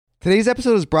Today's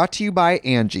episode is brought to you by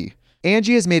Angie.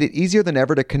 Angie has made it easier than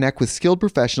ever to connect with skilled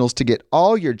professionals to get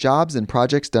all your jobs and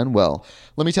projects done well.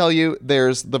 Let me tell you,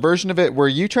 there's the version of it where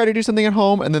you try to do something at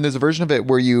home, and then there's a version of it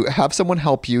where you have someone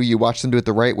help you, you watch them do it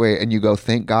the right way, and you go,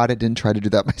 thank God I didn't try to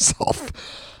do that myself.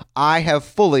 I have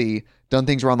fully done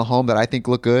things around the home that I think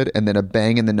look good, and then a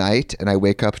bang in the night, and I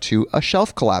wake up to a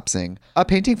shelf collapsing, a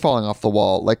painting falling off the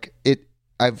wall.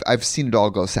 I've seen it all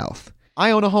go south.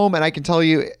 I own a home, and I can tell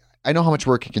you, I know how much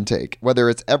work it can take. Whether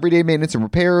it's everyday maintenance and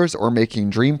repairs or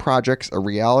making dream projects a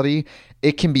reality,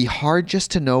 it can be hard just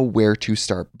to know where to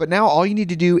start. But now all you need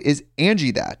to do is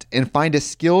Angie that and find a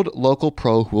skilled local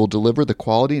pro who will deliver the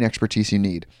quality and expertise you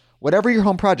need. Whatever your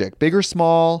home project, big or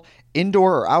small,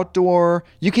 indoor or outdoor,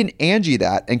 you can Angie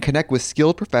that and connect with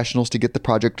skilled professionals to get the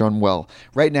project done well.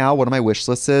 Right now, one of my wish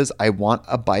lists is I want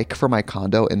a bike for my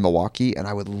condo in Milwaukee, and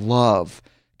I would love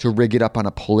to rig it up on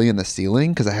a pulley in the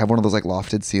ceiling because I have one of those like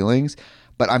lofted ceilings,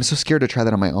 but I'm so scared to try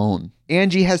that on my own.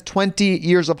 Angie has 20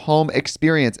 years of home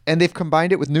experience, and they've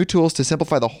combined it with new tools to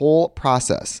simplify the whole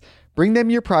process. Bring them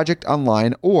your project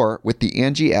online or with the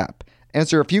Angie app.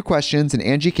 Answer a few questions and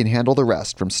Angie can handle the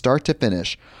rest from start to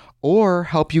finish, or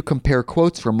help you compare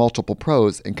quotes from multiple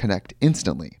pros and connect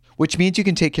instantly, which means you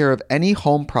can take care of any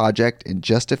home project in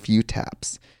just a few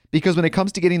taps. Because when it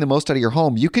comes to getting the most out of your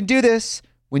home, you can do this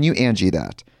when you Angie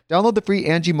that. Download the free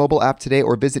Angie mobile app today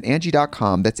or visit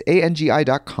Angie.com. That's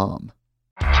ANGI.com.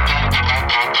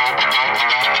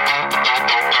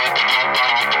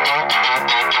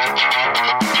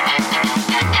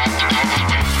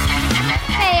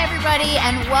 Hey, everybody,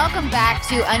 and welcome back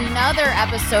to another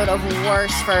episode of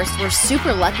Worst First. We're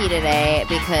super lucky today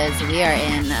because we are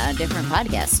in a different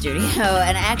podcast studio,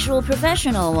 an actual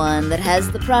professional one that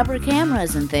has the proper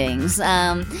cameras and things.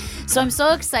 So I'm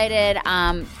so excited.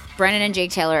 Brennen and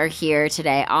Jake Taylor are here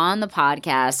today on the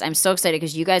podcast. I'm so excited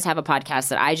because you guys have a podcast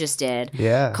that I just did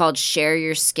called Share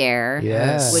Your Scare,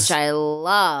 which I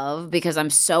love because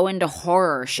I'm so into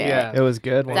horror shit. Yeah, it was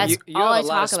good. That's you all have I a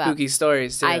lot talk of about. spooky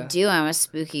stories, too. I do. I'm a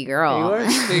spooky girl. You are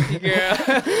a spooky girl.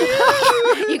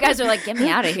 You guys are like, get me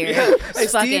out of here. Hey,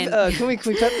 Fucking, Steve, can we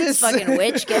cut this? fucking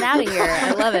witch, get out of here.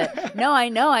 I love it. No, I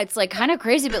know. It's like kind of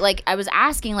crazy, but like I was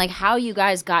asking like how you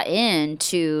guys got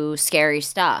into scary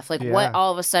stuff. Like what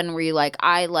all of a sudden were you like,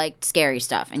 I liked scary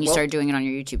stuff, and you started doing it on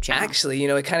your YouTube channel? Actually,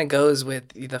 it kind of goes with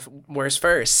the worst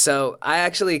first. So I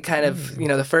actually kind of,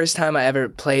 the first time I ever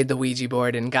played the Ouija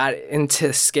board and got into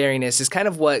scariness is kind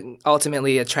of what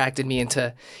ultimately attracted me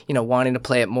into, wanting to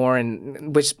play it more,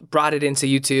 and which brought it into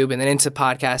YouTube and then into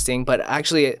podcasting. But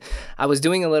actually, I was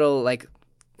doing a little like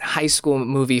high school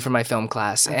movie for my film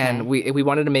class, and we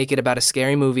wanted to make it about a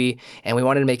scary movie, and we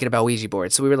wanted to make it about Ouija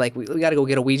boards. So we were like, we got to go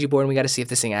get a Ouija board, and we got to see if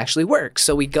this thing actually works.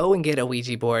 So we go and get a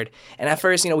Ouija board, and at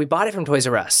first, we bought it from Toys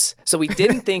R Us, so we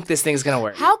didn't think this thing's gonna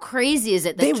work. How crazy is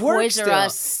it that Toys R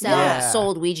Us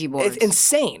sold Ouija boards? It's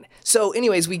insane. So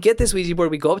anyways, we get this Ouija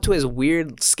board, we go up to his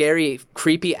weird, scary,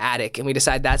 creepy attic, and we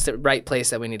decide that's the right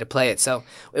place that we need to play it. So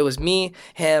it was me,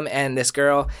 him, and this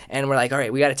girl, and we're like, all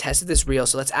right, we got to test if this is real,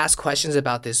 so let's ask questions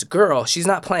about this girl. She's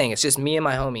not playing, it's just me and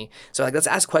my homie. So like, let's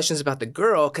ask questions about the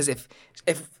girl, because if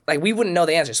like we wouldn't know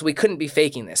the answer, so we couldn't be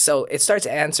faking this. So it starts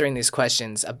answering these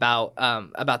questions about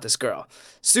this girl.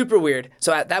 Super weird.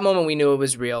 So at that moment, we knew it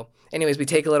was real. Anyways, we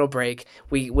take a little break.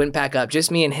 We went back up,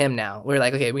 just me and him now. We're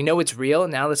like, okay, we know it's real.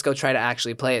 Now let's go try to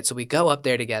actually play it. So we go up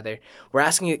there together. We're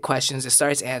asking it questions. It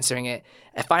starts answering it.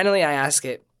 And finally, I ask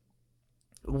it,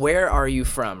 where are you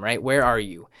from, right? Where are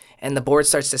you? And the board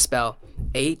starts to spell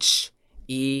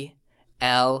H-E-L-L.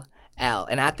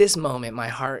 And at this moment, my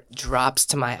heart drops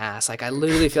to my ass. Like, I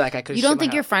literally feel like I could. You don't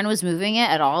think your friend was moving it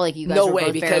at all? Like, you guys were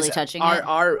both barely touching it?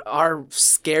 Our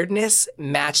scaredness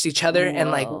matched each other. Whoa.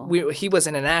 And like, he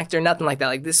wasn't an actor, nothing like that.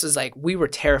 Like, this was like, we were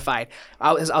terrified.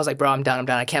 I was like, bro, I'm done.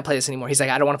 I can't play this anymore. He's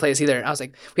like, I don't want to play this either. I was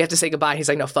like, we have to say goodbye. He's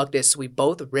like, no, fuck this. So we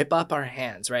both rip up our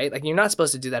hands, right? Like, you're not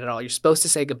supposed to do that at all. You're supposed to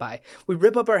say goodbye. We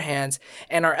rip up our hands,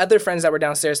 and our other friends that were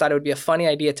downstairs thought it would be a funny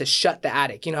idea to shut the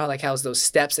attic. You know how like how's those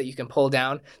steps that you can pull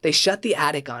down? They shut the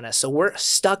attic on us. So we're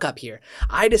stuck up here.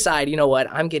 I decide, you know what?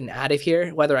 I'm getting out of here,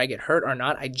 whether I get hurt or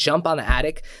not. I jump on the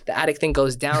attic. The attic thing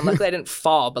goes down. Luckily, I didn't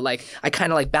fall, but like I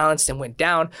kind of like balanced and went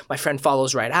down. My friend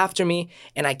follows right after me.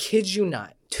 And I kid you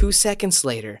not, 2 seconds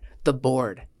later, the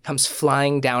board comes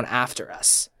flying down after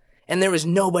us. And there was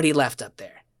nobody left up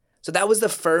there. So that was the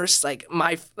first, it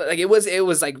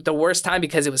was like the worst time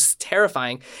because it was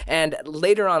terrifying. And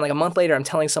later on, like a month later, I'm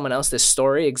telling someone else this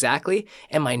story exactly,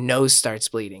 and my nose starts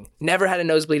bleeding. Never had a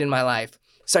nosebleed in my life.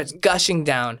 Starts gushing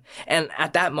down. And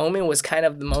at that moment was kind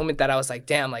of the moment that I was like,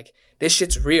 damn, like this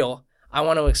shit's real. I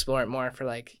want to explore it more for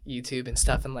like YouTube and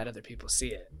stuff and let other people see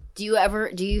it. Do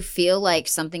you feel like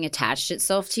something attached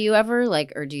itself to you ever?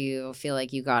 Like, or do you feel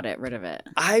like you got rid of it?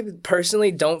 I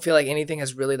personally don't feel like anything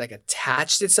has really like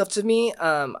attached itself to me.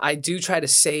 I do try to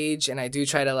sage and I do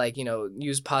try to like,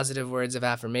 use positive words of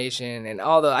affirmation. And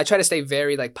although I try to stay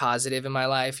very like positive in my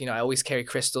life, I always carry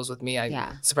crystals with me.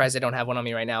 I'm surprised I don't have one on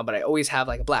me right now, but I always have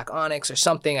like a black onyx or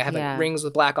something. I have like rings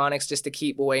with black onyx just to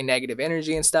keep away negative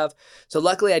energy and stuff. So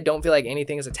luckily I don't feel like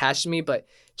anything is attached to me, but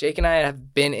Jake and I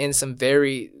have been in some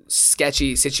very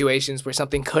sketchy situations where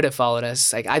something could have followed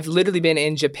us. Like I've literally been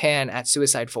in Japan at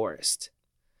Suicide Forest.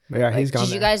 Yeah, he's gone.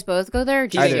 Did you guys both go there? He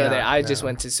didn't go there. I just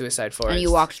went to Suicide Forest. And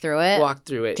you walked through it? Walked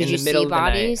through it. Did in you the middle see of the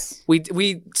bodies? Night.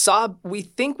 We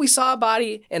think we saw a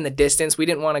body in the distance. We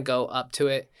didn't want to go up to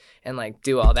it and like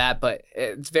do all that, but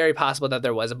it's very possible that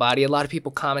there was a body. A lot of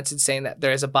people commented saying that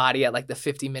there is a body at like the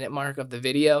 50-minute mark of the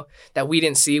video that we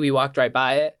didn't see. We walked right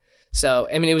by it. So,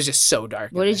 I mean, it was just so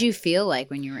dark. What did you feel like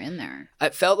when you were in there?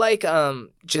 It felt like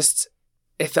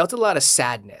it felt a lot of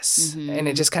sadness and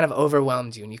it just kind of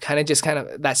overwhelmed you. And you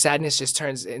that sadness just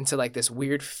turns into like this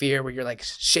weird fear where you're like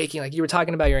shaking. Like you were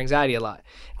talking about your anxiety a lot.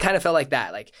 It kind of felt like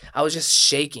that. Like I was just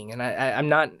shaking and I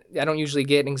don't usually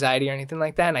get anxiety or anything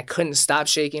like that. And I couldn't stop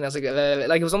shaking. I was like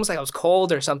it was almost like I was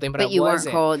cold or something, but I you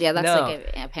wasn't. Weren't cold. Yeah, that's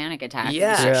like a panic attack.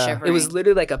 Yeah. It was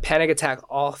literally like a panic attack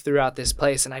all throughout this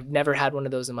place. And I've never had one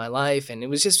of those in my life. And it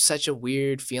was just such a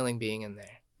weird feeling being in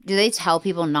there. Do they tell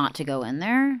people not to go in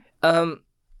there?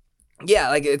 Yeah,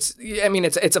 like it's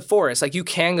a forest. Like you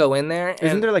can go in there.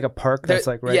 Isn't there like a park that's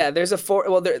like right? Yeah, there's a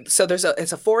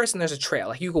it's a forest and there's a trail.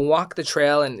 Like you can walk the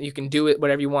trail and you can do it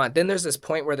whatever you want. Then there's this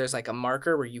point where there's like a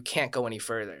marker where you can't go any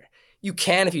further. You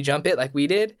can if you jump it like we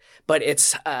did, but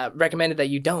it's recommended that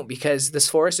you don't because this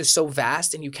forest is so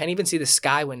vast and you can't even see the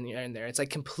sky when you're in there. It's like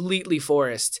completely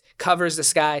forest, covers the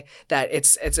sky, that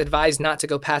it's advised not to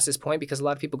go past this point because a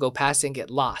lot of people go past it and get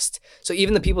lost. So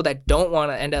even the people that don't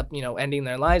want to end up, ending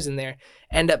their lives in there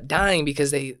end up dying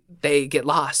because they get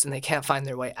lost and they can't find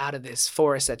their way out of this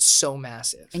forest that's so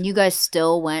massive. And you guys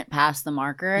still went past the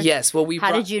marker? Yes. Well,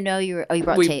 How did you know you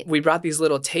brought tape? We brought these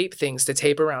little tape things to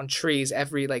tape around trees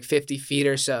every like 50 feet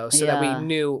or so that we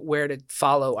knew where to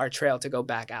follow our trail to go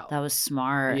back out. That was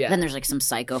smart. Yeah. Then there's like some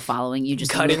psycho following you,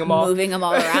 just moving them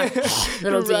all around.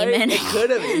 Little demon. It could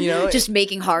have, just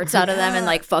making hearts out of them and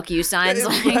like fuck you signs.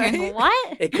 Like,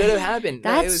 what? It could have happened.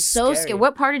 That's it was so scary.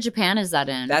 What part of Japan is that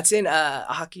in? That's in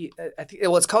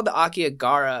it's called the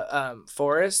Akihabara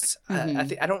Forest.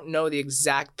 I don't know the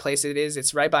exact place it is.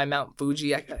 It's right by Mount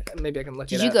Fuji. Maybe I can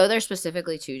look it up. Did you go there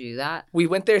specifically to do that? We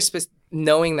went there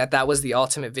knowing that was the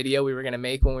ultimate video we were going to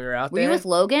make when we were out there. Were you with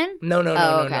Logan? No.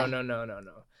 Okay.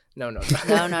 No.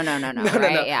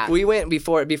 Right, yeah. We went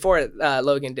before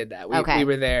Logan did that. We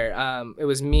were there. It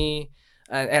was me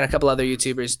and a couple other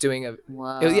YouTubers doing a.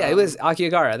 Whoa. It was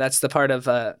Akihabara. That's the part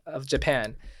of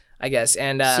Japan, I guess.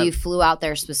 And so you flew out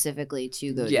there specifically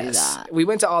to go do that. We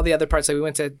went to all the other parts. Like we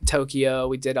went to Tokyo.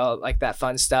 We did all like that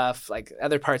fun stuff, like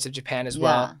other parts of Japan as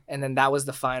well. And then that was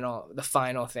the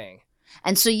final thing.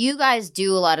 And so you guys did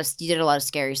a lot of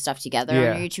scary stuff together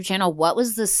on your YouTube channel. What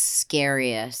was the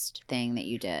scariest thing that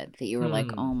you did that you were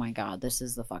like, oh my God, this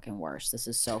is the fucking worst. This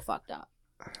is so fucked up.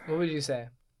 What would you say?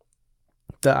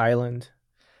 The island.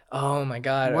 Oh my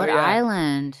God. What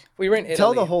island? We were in Italy.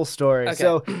 Tell the whole story. Okay.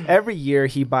 So every year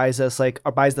he buys us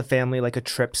buys the family like a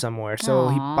trip somewhere. So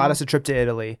he bought us a trip to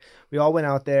Italy. We all went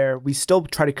out there. We still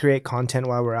try to create content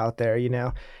while we're out there,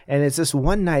 And it's this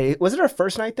one night. Was it our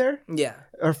first night there? Yeah.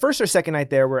 Our first or second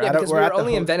night there. We're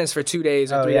only in Venice for 2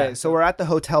 days or 3 days. So we're at the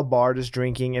hotel bar just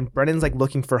drinking, and Brennan's like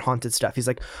looking for haunted stuff. He's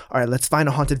like, all right, let's find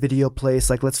a haunted video place.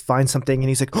 Like, let's find something. And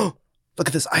he's like, oh, look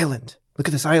at this island. Look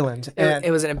at this island. And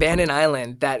it was an abandoned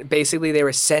island that basically they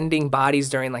were sending bodies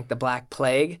during like the Black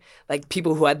Plague. Like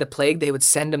people who had the plague, they would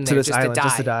send them there just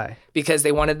to die because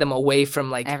they wanted them away from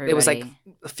like everybody. It was like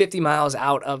 50 miles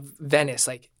out of Venice,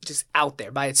 like just out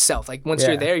there by itself. Like once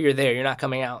you're there, you're not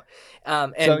coming out.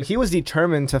 And so he was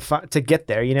determined to get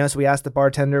there, So we asked the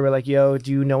bartender, we're like, yo,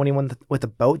 do you know anyone with a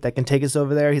boat that can take us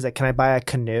over there? He's like, can I buy a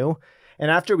canoe?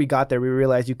 And after we got there, we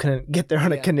realized you couldn't get there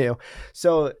on a canoe.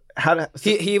 So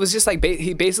he was just like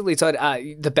he basically told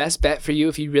the best bet for you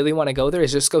if you really want to go there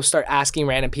is just go start asking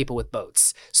random people with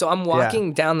boats. So I'm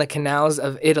walking down the canals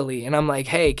of Italy and I'm like,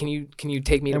 hey, can you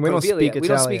take me to Poveglia? We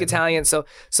don't speak Italian, so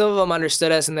some of them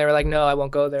understood us and they were like, no, I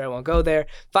won't go there.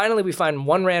 Finally, we find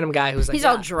one random guy who's like, he's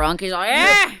all drunk. He's like,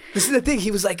 yeah. This is the thing.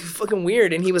 He was like fucking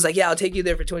weird and he was like, yeah, I'll take you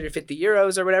there for 250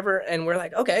 euros or whatever. And we're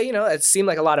like, okay, it seemed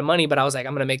like a lot of money, but I was like,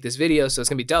 I'm gonna make this video, so it's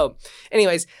gonna be dope.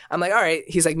 Anyways, I'm like, all right.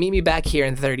 He's like, meet me back here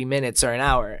in 30 30 minutes or an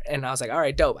hour. And I was like, all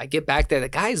right, dope. I get back there. The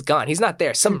guy's gone. He's not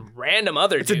there. Some random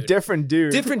other It's dude. a different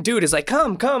dude. Different dude is like,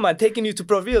 come, I'm taking you to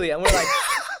Provilia. And we're like,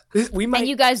 we might. And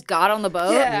you guys got on the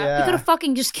boat? Yeah. He could have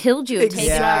fucking just killed you and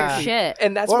taken all your shit.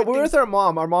 And that's Well, what we're with our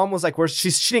mom. Our mom was like, she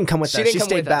didn't come with us. She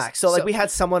stayed back. So like we had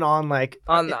someone on like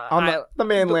on the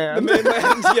mainland. The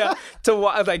mainland, yeah, to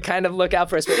like kind of look out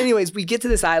for us. But anyways, we get to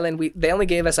this island. They only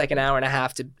gave us like an hour and a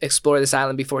half to explore this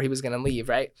island before he was gonna leave.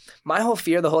 Right. My whole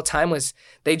fear the whole time was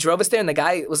they drove us there, and the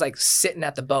guy was like sitting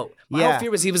at the boat. My whole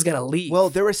fear was he was gonna leave. Well,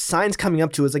 there were signs coming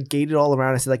up to us like gated all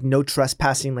around. It said like no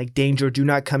trespassing, like danger, do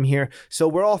not come here. So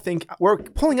we're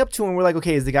pulling up to him. We're like,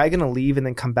 okay, is the guy gonna leave and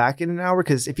then come back in an hour?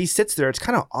 Because if he sits there, it's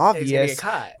kind of obvious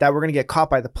that we're gonna get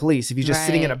caught by the police if he's just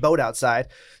sitting in a boat outside.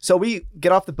 So we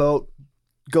get off the boat,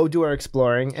 go do our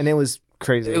exploring, and it was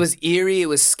crazy. It was eerie. It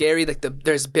was scary. Like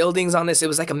there's buildings on this. It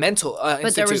was like a mental but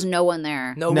institute. There was no one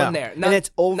there. No one there. And it's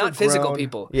overgrown. Not physical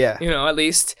people. Yeah. At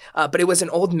least. But it was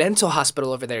an old mental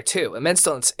hospital over there too. A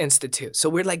mental institute. So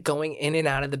we're like going in and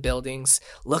out of the buildings,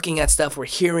 looking at stuff. We're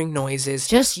hearing noises.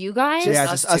 Just you guys?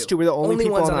 Just us two. We're the only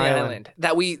people ones on the the island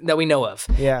that we know of.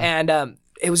 Yeah. And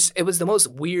it was the most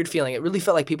weird feeling. It really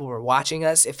felt like people were watching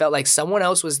us. It felt like someone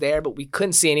else was there, but we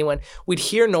couldn't see anyone. We'd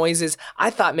hear noises. I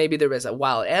thought maybe there was a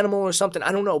wild animal or something.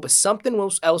 I don't know, but something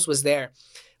else was there.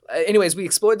 Anyways, we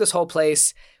explored this whole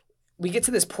place. We get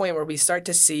to this point where we start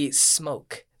to see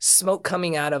smoke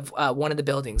coming out of one of the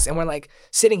buildings. And we're like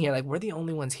sitting here like, we're the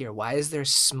only ones here. Why is there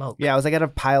smoke? Yeah, I was like at a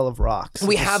pile of rocks.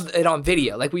 We have it on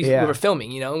video. Like we were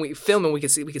filming, and we film and we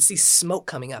could see smoke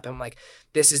coming up. And I'm like,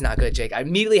 this is not good, Jake. I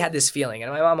immediately had this feeling.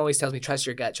 And my mom always tells me, trust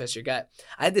your gut, trust your gut.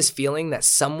 I had this feeling that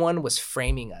someone was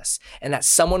framing us and that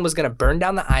someone was going to burn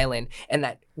down the island and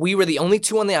that we were the only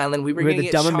two on the island. We were going to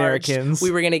get dumb charged. Americans.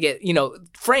 We were going to get,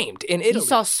 framed in Italy. You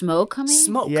saw smoke coming?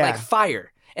 Smoke, like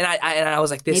fire. And I was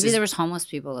like, maybe there was homeless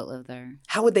people that lived there.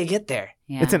 How would they get there?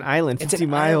 Yeah. It's an island 50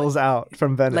 miles out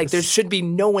from Venice. Like there should be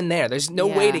no one there. There's no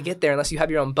way to get there unless you have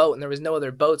your own boat, and there was no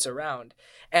other boats around.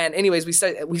 And anyways, we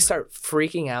start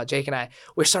freaking out. Jake and I,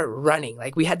 we start running.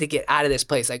 Like we had to get out of this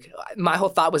place. Like my whole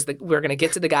thought was that we were gonna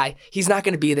get to the guy. He's not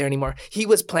gonna be there anymore. He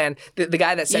was planned. The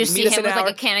guy that said meet us in an hour. You see him with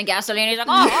like a can of gasoline. He's like,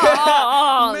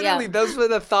 oh. Literally, those were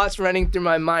the thoughts running through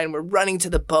my mind. We're running to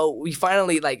the boat. We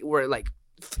finally were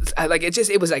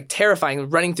it was like terrifying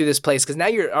running through this place because now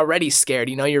you're already scared.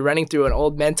 You're running through an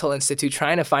old mental institute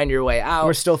trying to find your way out.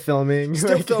 We're still filming.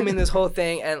 Filming this whole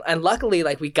thing. And luckily,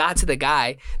 we got to the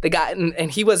guy,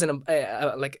 and he wasn't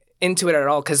into it at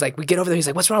all because we get over there. He's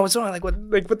like, what's wrong? Like,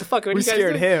 what the fuck? We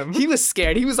scared him. He was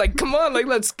scared. He was like, come on,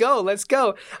 let's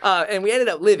go. And we ended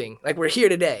up living. We're here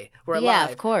today. We're alive.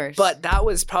 Yeah, of course. But that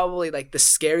was probably the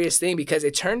scariest thing because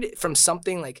it turned from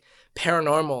something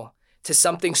paranormal to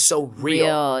something so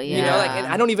real. Yeah. And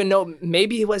I don't even know,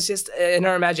 maybe it was just in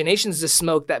our imaginations the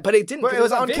smoke but it didn't. But it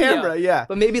was on video. camera, yeah.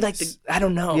 But maybe I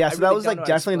don't know. Yeah, so that was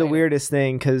definitely the weirdest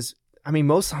thing because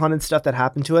most haunted stuff that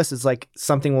happened to us is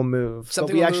something will move.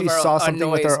 But we actually saw something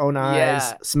with our own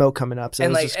eyes, smoke coming up. So it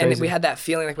was just crazy. And we had that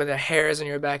feeling where the hairs on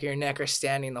your back of your neck are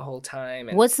standing the whole time.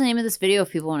 And, what's the name of this video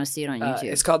if people want to see it on YouTube?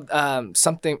 It's called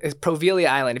it's Provilia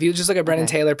Island. If you just look at Brennen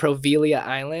Taylor, Provilia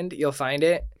Island, you'll find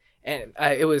it. And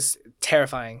it was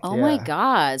terrifying. Oh my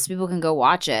God. So people can go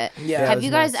watch it. Yeah. Have you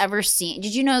guys ever seen,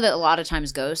 did you know that a lot of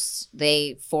times ghosts,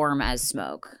 they form as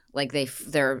smoke?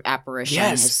 Their apparition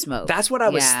is smoke. That's what I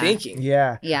was thinking.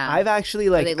 Yeah. Yeah. I've actually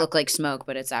they look like smoke,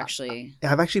 but it's actually.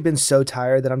 I've actually been so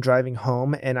tired that I'm driving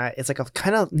home and it's a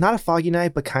kind of, not a foggy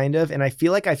night, but kind of. And I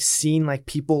feel like I've seen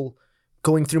people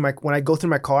going through when I go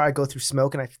through my car, I go through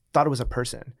smoke and I thought it was a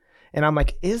person. And I'm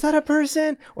like, is that a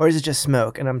person or is it just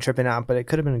smoke? And I'm tripping out, but it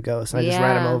could have been a ghost. And I just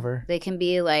ran him over. They can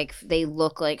be they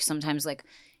look like sometimes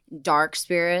dark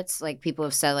spirits. People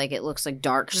have said it looks like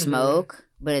dark smoke,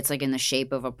 but it's in the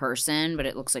shape of a person, but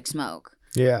it looks like smoke.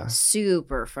 Yeah.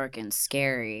 Super fucking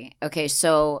scary. Okay,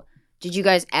 so did you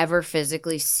guys ever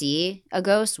physically see a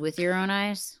ghost with your own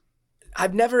eyes?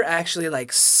 I've never actually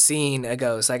seen a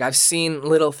ghost. I've seen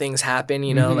little things happen,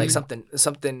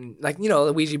 something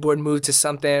the Ouija board moved to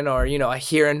something, or I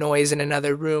hear a noise in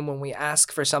another room when we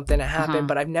ask for something to happen,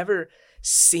 but I've never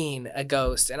seen a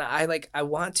ghost. And I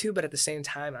want to, but at the same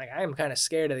time, I am kind of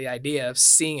scared of the idea of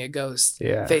seeing a ghost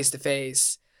face to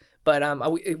face. But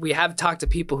we have talked to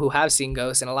people who have seen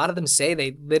ghosts, and a lot of them say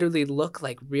they literally look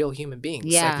like real human beings.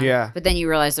 Yeah. But then you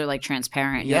realize they're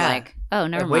transparent. Yeah. You're like, oh,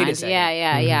 never wait mind. a second.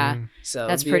 Yeah. So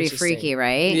that's pretty freaky,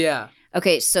 right? Yeah.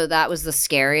 Okay, so that was the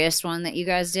scariest one that you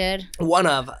guys did?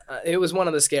 It was one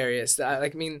of the scariest.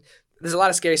 There's a lot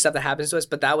of scary stuff that happens to us,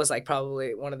 but that was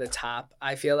probably one of the top,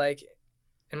 I feel like.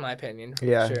 in my opinion. For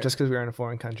Yeah, sure. just because we're in a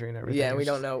foreign country and everything. Yeah, and we it's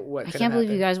don't know what. I can't believe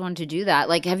you guys wanted to do that.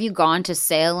 Like, have you gone to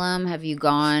Salem? Have you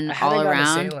gone all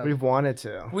around? We've wanted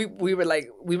to.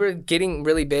 We were getting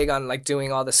really big on like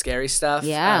doing all the scary stuff.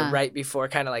 Yeah. Right before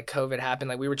kind of like COVID happened.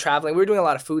 Like we were traveling. We were doing a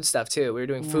lot of food stuff too. We were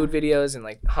doing food videos and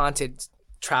like haunted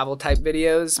travel type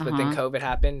videos, but then COVID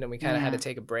happened and we kind of had to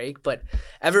take a break. But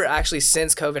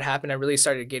since COVID happened, I really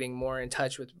started getting more in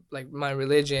touch with like my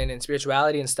religion and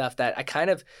spirituality and stuff, that I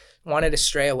kind of wanted to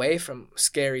stray away from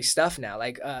scary stuff now,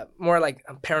 like more like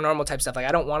paranormal type stuff. Like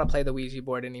I don't want to play the Ouija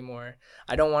board anymore.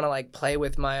 I don't want to like play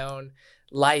with my own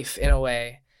life in a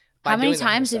way. How many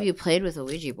times have you played with a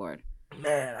Ouija board?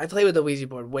 Man, I played with the Ouija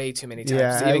board way too many times.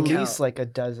 Yeah, to even at count. least like a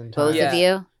dozen times. Both of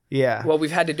you? Yeah. Well,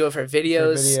 we've had to do it for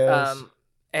videos.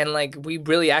 And like we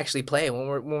really actually play when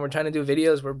we're trying to do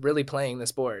videos. We're really playing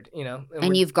this board, you know.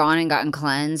 And you've gone and gotten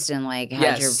cleansed and like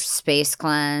had your space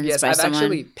cleansed. Yes, by I've someone?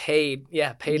 actually paid.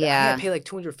 Yeah, paid. Yeah. I had to pay like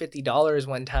 $250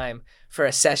 one time for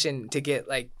a session to get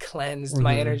like cleansed,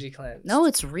 my energy cleansed. No,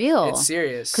 it's real. It's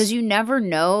serious. Because you never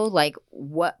know like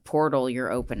what portal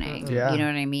you're opening. Yeah. You know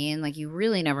what I mean? Like you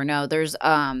really never know. There's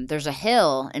a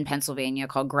hill in Pennsylvania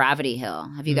called Gravity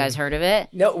Hill. Have you guys heard of it?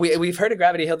 No, we've heard of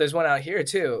Gravity Hill. There's one out here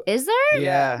too. Is there?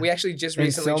 Yeah. We actually just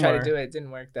recently tried to do it. It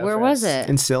didn't work though. Where was it?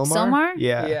 In Sylmar? Sylmar?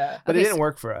 Yeah. Yeah. But Okay, it didn't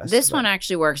work for us. This one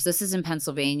actually works. This is in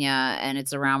Pennsylvania and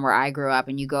it's around where I grew up,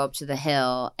 and you go up to the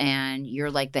hill and you're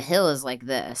like, the hill is like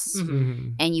this. Mm-hmm.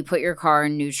 And you put your car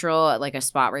in neutral at like a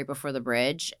spot right before the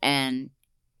bridge, and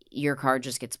your car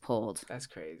just gets pulled That's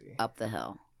crazy. up the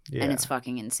hill. Yeah. And it's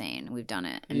fucking insane. We've done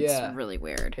it. And it's really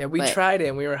weird. Yeah, we tried it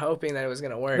and we were hoping that it was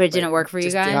going to work. But it didn't work for you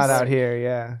guys? Not out here,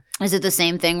 yeah. Is it the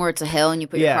same thing where it's a hill and you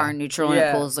put your car in neutral and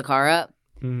it pulls the car up?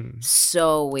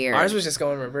 So weird. Ours was just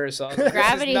going reverse. So like,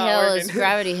 Gravity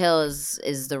Hill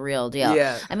is the real deal.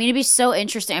 Yeah. I mean, it'd be so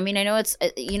interesting. I mean, I know it's,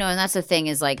 you know, and that's the thing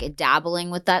is like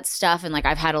dabbling with that stuff. And like,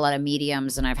 I've had a lot of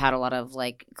mediums and I've had a lot of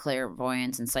like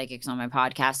clairvoyants and psychics on my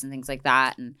podcast and things like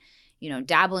that. And, you know,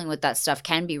 dabbling with that stuff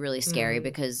can be really scary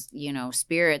because, you know,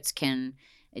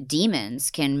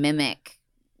 demons can mimic,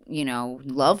 you know,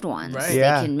 loved ones. Right. They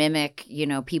can mimic, you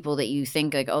know, people that you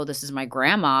think like, oh, this is my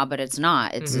grandma, but it's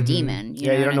not. It's a demon. You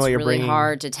know, you don't know what you're it's really bringing.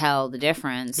 hard to tell the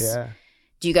difference. Yeah.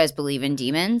 Do you guys believe in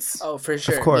demons? Oh, for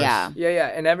sure. Of course. Yeah. Yeah.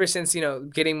 And ever since, you know,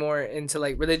 getting more into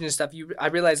like religion stuff, I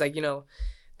realized like, you know,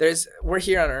 we're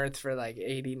here on earth for like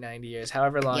 80, 90 years,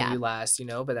 however long you last, you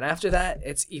know, but then after that,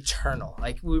 it's eternal.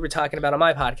 Like we were talking about on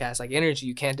my podcast, like energy,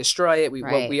 you can't destroy it.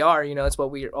 What we are, you know, it's what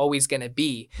we're always going to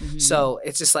be. Mm-hmm. So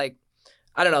it's just like,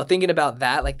 I don't know, thinking about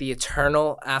that, like the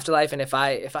eternal afterlife. And if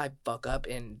I fuck up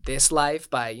in this life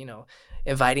by, you know,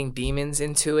 inviting demons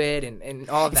into it and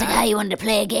all of It's that. like, you wanted to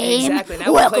play a game? Exactly.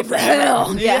 Now Welcome play to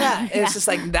hell. Yeah. And it's just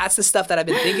like, that's the stuff that I've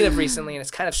been thinking of recently. And it's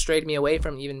kind of strayed me away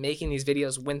from even making these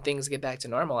videos when things get back to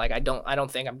normal. Like I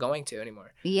don't think I'm going to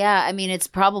anymore. Yeah. I mean, it's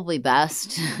probably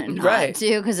best not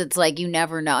to, because it's like, you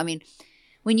never know. I mean,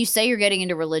 when you say you're getting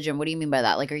into religion, what do you mean by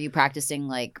that? Like, are you practicing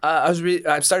like... I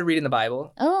started reading the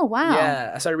Bible. Oh, wow.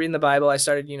 Yeah, I started reading the Bible. I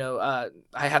started, you know,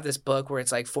 I have this book where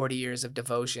it's like 40 years of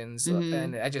devotions.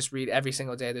 And I just read every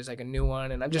single day. There's like a new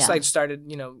one. And I've just like started,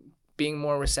 you know, being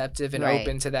more receptive and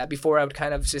open to that. Before I would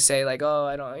kind of just say like, oh,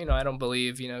 I don't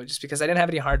believe, you know, just because I didn't have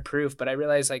any hard proof. But I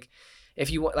realized like, if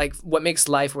you like, what makes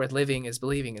life worth living is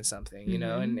believing in something, you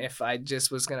know. And if I just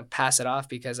was gonna pass it off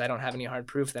because I don't have any hard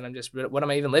proof, then I'm just, what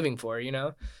am I even living for, you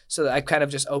know? So I kind of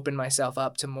just opened myself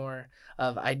up to more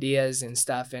of ideas and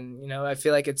stuff. And you know, I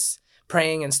feel like it's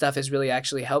praying and stuff has really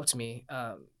actually helped me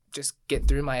just get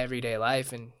through my everyday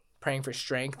life and praying for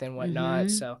strength and whatnot.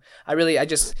 So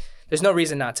there's no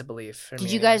reason not to believe for me.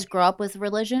 Did you guys grow up with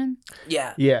religion?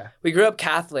 Yeah. Yeah. We grew up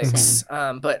Catholics,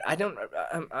 but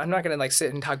I'm not going to like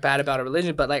sit and talk bad about a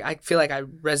religion, but like I feel like I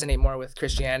resonate more with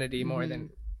Christianity more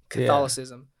than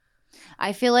Catholicism.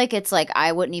 I feel like it's like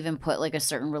I wouldn't even put like a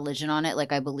certain religion on it.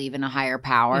 Like I believe in a higher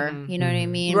power, you know what I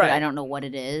mean? Right. But I don't know what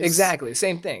it is. Exactly.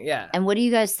 Same thing. Yeah. And what do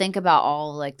you guys think about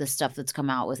all like the stuff that's come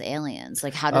out with aliens?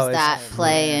 Like how does that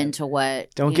play into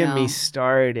what? Don't get me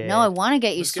started. No, I want to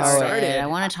get you started. I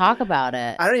want to talk about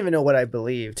it. I don't even know what I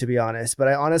believe, to be honest, but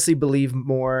I honestly believe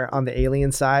more on the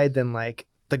alien side than like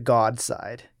the God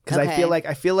side. Because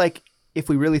I feel like if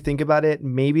we really think about it,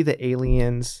 maybe the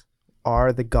aliens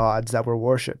are the gods that we're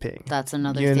worshiping. That's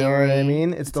another theory. You know what I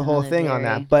mean? It's the whole thing on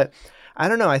that. But I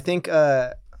don't know. I think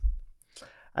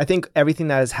everything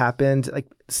that has happened, like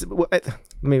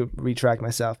let me retract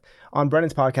myself. On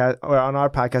Brennan's podcast, or on our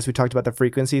podcast, we talked about the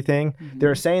frequency thing. They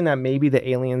were saying that maybe the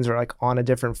aliens are like on a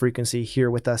different frequency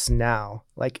here with us now.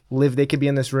 Like they could be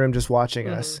in this room just watching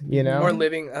us, you know? Or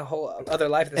living a whole other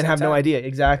life at the and same have time. no idea.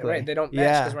 Exactly. Right, they don't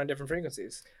match because we're on different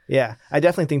frequencies. Yeah, I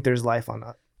definitely think there's life on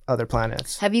other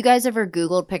planets. Have you guys ever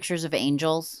Googled pictures of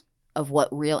angels, of what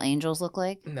real angels look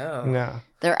like? No.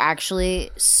 They're actually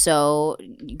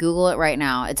Google it right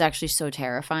now. It's actually so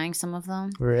terrifying, some of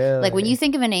them. Really? Like when you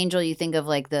think of an angel, you think of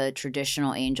like the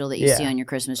traditional angel that you see on your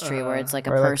Christmas tree where it's like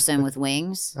a person with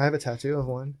wings. I have a tattoo of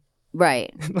one.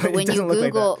 Right. But when you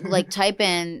Google, like type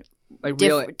in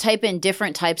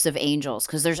different types of angels,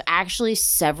 because there's actually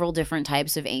several different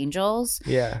types of angels.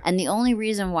 Yeah. And the only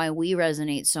reason why we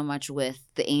resonate so much with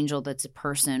the angel that's a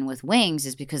person with wings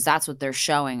is because that's what they're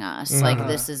showing us. Like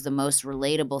this is the most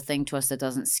relatable thing to us that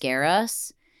doesn't scare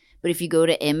us. But if you go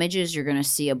to images, you're going to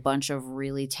see a bunch of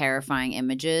really terrifying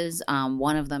images.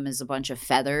 One of them is a bunch of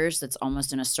feathers that's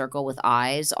almost in a circle with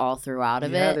eyes all throughout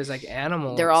of it. Yeah, there's like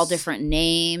animals. They're all different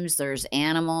names. There's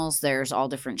animals. There's all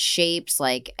different shapes.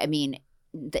 Like, I mean,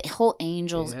 the whole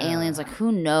angels, aliens, like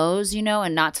who knows, you know,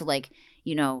 and not to like,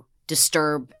 you know,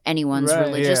 disturb anyone's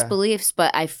religious beliefs,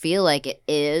 but I feel like it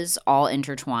is all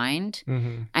intertwined.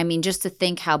 I mean, just to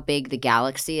think how big the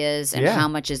galaxy is and how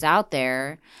much is out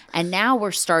there. And now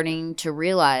we're starting to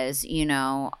realize, you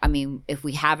know, I mean, if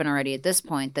we haven't already at this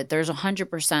point, that there's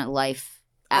 100% life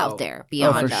out there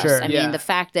beyond us. Sure. I mean, the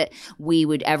fact that we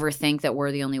would ever think that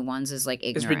we're the only ones is like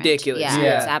ignorant. It's ridiculous.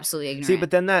 Yeah, it's absolutely ignorant. See,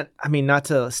 but then that, I mean, not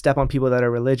to step on people that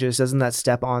are religious, doesn't that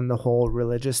step on the whole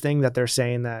religious thing that they're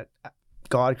saying that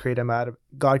God created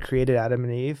Adam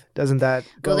and Eve? Doesn't that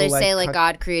go? Well, they say like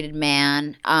God created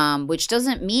man, which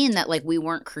doesn't mean that like we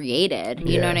weren't created.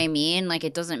 You know what I mean? Like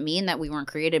it doesn't mean that we weren't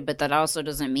created, but that also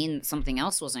doesn't mean that something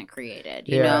else wasn't created.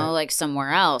 You know, like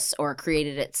somewhere else or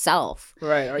created itself.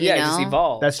 Right. Or you it know? just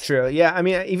evolved. That's true. Yeah. I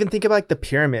mean, even think about like the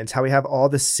pyramids, how we have all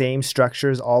the same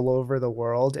structures all over the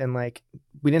world, and like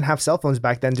we didn't have cell phones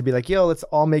back then to be like, yo, let's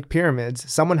all make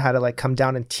pyramids. Someone had to like come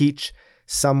down and teach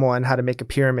someone how to make a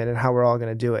pyramid and how we're all going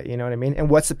to do it. You know what I mean? And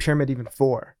what's the pyramid even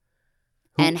for?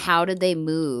 And how did they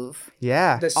move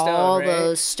The stone, all right?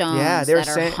 those stones that are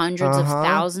saying, hundreds of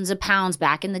thousands of pounds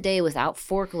back in the day without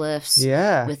forklifts?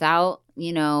 Yeah. Without,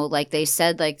 you know, like they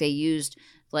said, like they used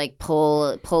like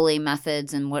pulley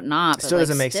methods and whatnot. But Still like,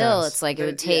 doesn't make still, sense. it's like it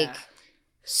would take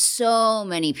so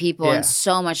many people and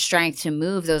so much strength to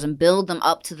move those and build them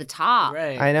up to the top.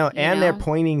 Right. I know. And they're know?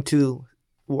 pointing to,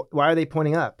 why are they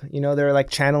pointing up? You know, they're like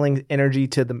channeling energy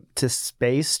to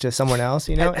space, to someone else,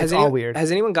 you know? It's all weird. Has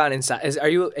anyone gone inside? Are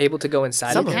you able to go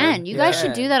inside? You can. You guys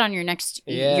should do that on your next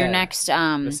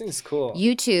This thing's cool.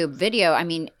 YouTube video. I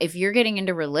mean, if you're getting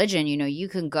into religion, you know, you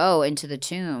can go into the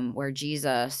tomb where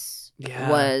Jesus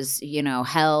was, you know,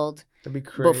 held That'd be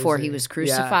crazy. before he was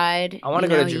crucified. I want to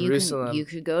go to Jerusalem. You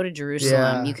could go to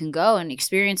Jerusalem. Yeah. You can go and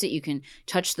experience it. You can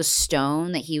touch the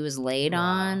stone that he was laid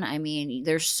on. I mean,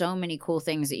 there's so many cool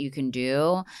things that you can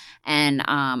do. And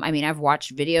I mean, I've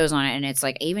watched videos on it, and it's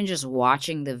like even just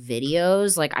watching the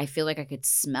videos, like I feel like I could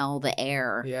smell the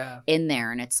air in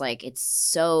there. And it's like it's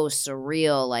so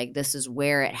surreal. Like this is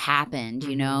where it happened,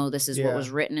 you know? This is what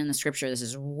was written in the scripture. This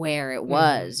is where it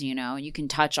was, you know? You can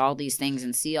touch all these things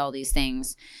and see all these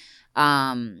things.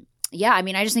 Yeah, I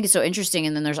mean, I just think it's so interesting.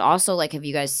 And then there's also like, have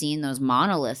you guys seen those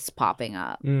monoliths popping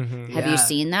up? Have you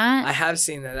seen that? I have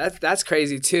seen that. That's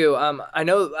crazy too. I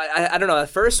know. I don't know. The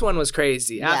first one was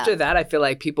crazy. After that, I feel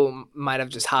like people might have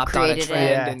just hopped on a Created trend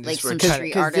it, and like just some were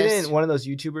street trying. artists. Didn't one of those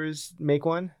YouTubers make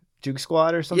one? Juke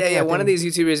Squad or something? Yeah. One of these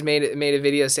YouTubers made a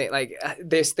video saying like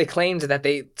they claimed that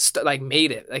they like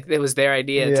made it, like it was their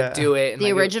idea to do it. And,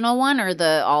 the like, original one or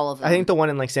the all of them? I think the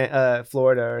one in like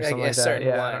Florida or something like that. certain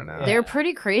Yeah, one. I don't know. They're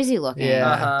pretty crazy looking.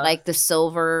 Yeah. Like the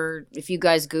silver, if you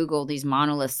guys Google these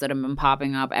monoliths that have been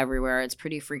popping up everywhere, it's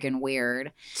pretty freaking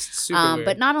weird. super weird.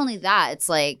 But not only that, it's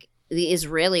like the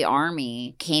Israeli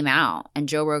army came out and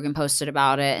Joe Rogan posted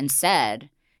about it and said,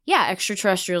 yeah,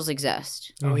 extraterrestrials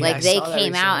exist. Oh, yeah, like I they saw that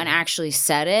came out recently. and actually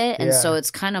said it. And so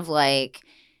it's kind of like,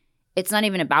 it's not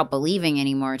even about believing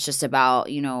anymore. It's just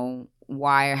about, you know,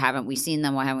 why haven't we seen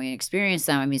them? Why haven't we experienced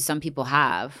them? I mean, some people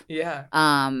have. Yeah.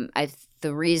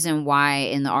 The reason why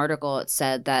in the article it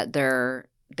said that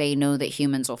they know that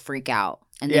humans will freak out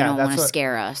and they don't want to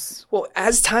scare us. Well,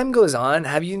 as time goes on,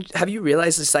 have you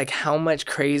realized just like how much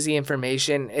crazy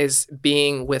information is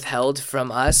being withheld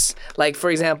from us? Like, for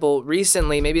example,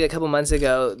 recently, maybe a couple months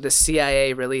ago, the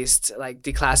CIA released like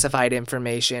declassified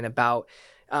information about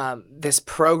this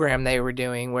program they were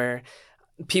doing where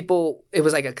people, it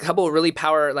was like a couple of really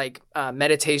power like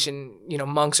meditation,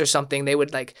 monks or something. They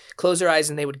would like close their eyes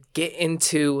and they would get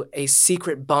into a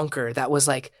secret bunker that was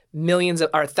like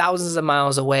thousands of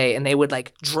miles away, and they would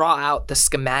like draw out the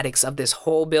schematics of this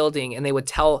whole building, and they would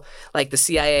tell like the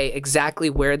CIA exactly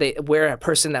where a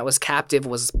person that was captive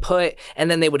was put, and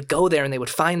then they would go there and they would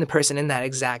find the person in that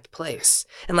exact place.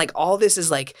 And like all this is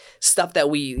like stuff that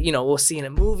we we'll see in a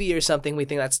movie or something. We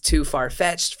think that's too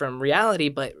far-fetched from reality,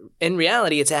 but in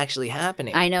reality it's actually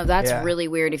happening. I know that's really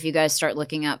weird. If you guys start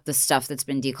looking up the stuff that's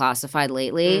been declassified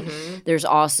lately, there's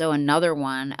also another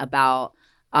one about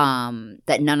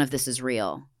that none of this is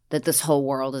real, that this whole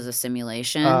world is a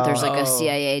simulation. There's like a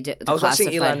CIA I was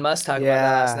watching Elon Musk talk about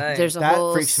that last night. There's a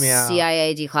whole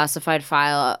CIA declassified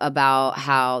file about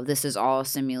how this is all a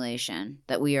simulation,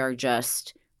 that we are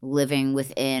just living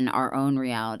within our own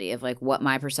reality of like what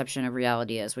my perception of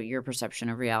reality is, what your perception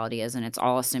of reality is, and it's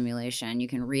all a simulation. You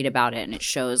can read about it and it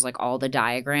shows like all the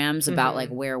diagrams about like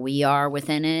where we are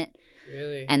within it.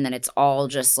 Really? And then it's all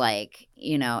just like,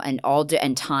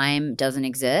 and time doesn't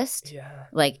exist. Yeah.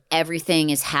 Like everything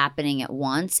is happening at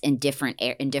once on different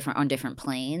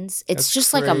planes. It's That's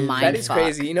just crazy. like a mind That is fuck.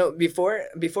 crazy. Before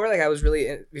like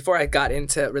before I got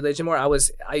into religion more,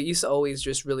 I used to always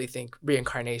just really think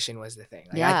reincarnation was the thing.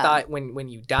 Like I thought when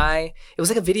you die, it was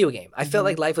like a video game. I felt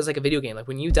like life was like a video game. Like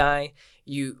when you die,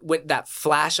 when that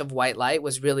flash of white light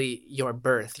was really your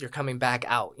birth. You're coming back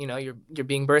out. You're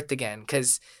being birthed again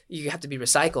because you have to be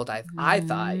recycled. I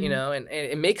thought, and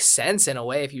it makes sense in a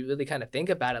way if you really kind of think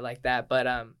about it like that. But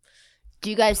do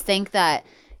you guys think that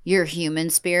your human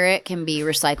spirit can be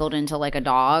recycled into like a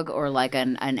dog or like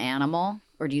an animal,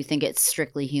 or do you think it's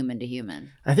strictly human to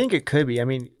human? I think it could be. I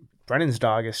mean, Brennan's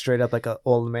dog is straight up like an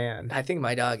old man. I think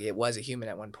my dog, it was a human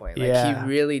at one point. Like he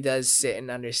really does sit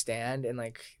and understand, and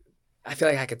like I feel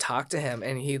like I could talk to him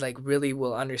and he like really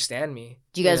will understand me.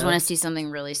 Do you guys want to see something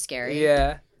really scary?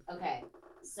 Yeah. Okay,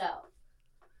 so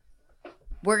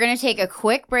we're going to take a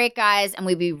quick break, guys, and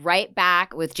we'll be right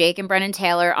back with Jake and Brennen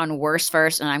Taylor on Worst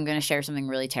First, and I'm going to share something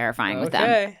really terrifying with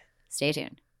them. Stay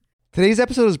tuned. Today's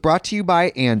episode is brought to you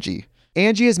by Angie.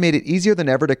 Angie has made it easier than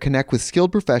ever to connect with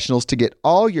skilled professionals to get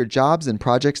all your jobs and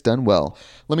projects done well.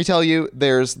 Let me tell you,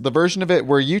 there's the version of it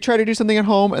where you try to do something at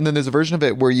home, and then there's a version of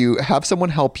it where you have someone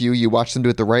help you, you watch them do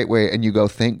it the right way, and you go,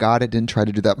 thank God I didn't try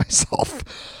to do that myself.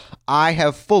 I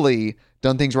have fully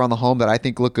done things around the home that I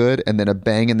think look good, and then a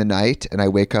bang in the night, and I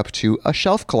wake up to a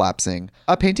shelf collapsing,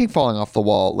 a painting falling off the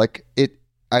wall. Like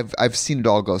I've seen it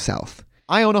all go south.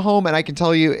 I own a home, and I can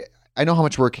tell you, I know how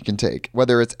much work it can take.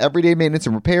 Whether it's everyday maintenance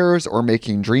and repairs or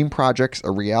making dream projects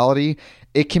a reality,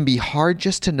 it can be hard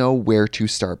just to know where to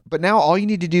start. But now all you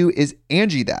need to do is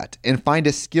Angie that and find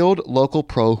a skilled local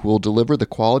pro who will deliver the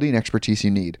quality and expertise you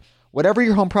need. Whatever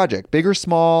your home project, big or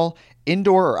small,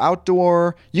 indoor or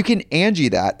outdoor, you can Angie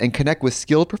that and connect with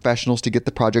skilled professionals to get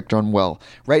the project done well.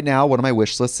 Right now, one of my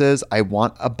wish lists is I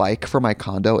want a bike for my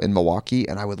condo in Milwaukee,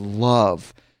 and I would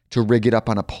love to rig it up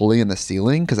on a pulley in the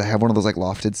ceiling because I have one of those like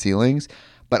lofted ceilings,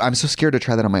 but I'm so scared to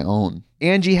try that on my own.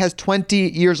 Angie has 20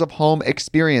 years of home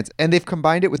experience, and they've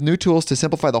combined it with new tools to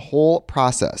simplify the whole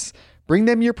process. Bring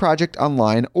them your project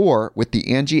online or with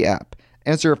the Angie app.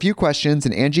 Answer a few questions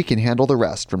and Angie can handle the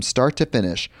rest from start to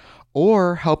finish,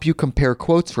 or help you compare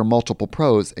quotes from multiple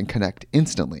pros and connect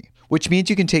instantly, which means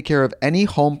you can take care of any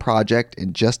home project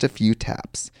in just a few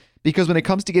taps. Because when it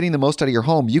comes to getting the most out of your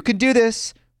home, you can do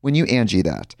this when you Angie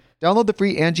that. Download the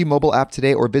free Angie mobile app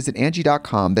today or visit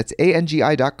Angie.com. That's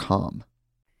ANGI.com.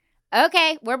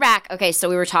 Okay, we're back. Okay, so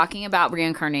we were talking about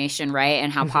reincarnation, right?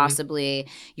 And how possibly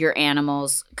your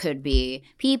animals could be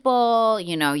people,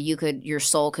 your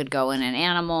soul could go in an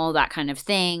animal, that kind of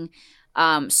thing.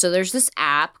 So there's this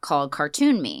app called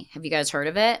Cartoon Me. Have you guys heard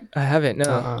of it? I haven't,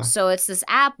 no. So it's this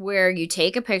app where you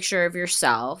take a picture of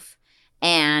yourself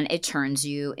and it turns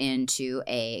you into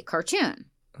a cartoon.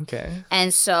 Okay.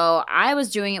 And so I was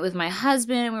doing it with my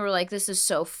husband and we were like, this is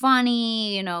so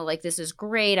funny, this is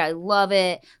great. I love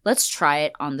it. Let's try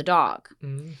it on the dog.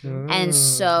 Mm-hmm. And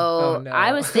so no.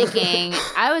 I was thinking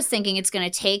it's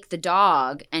going to take the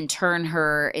dog and turn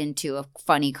her into a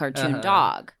funny cartoon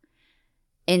dog.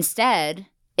 Instead,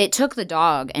 it took the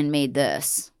dog and made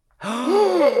this.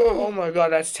 Oh my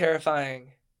God, that's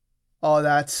terrifying. Oh,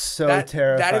 that's so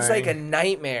terrifying. That is like a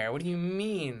nightmare. What do you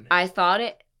mean? I thought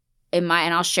and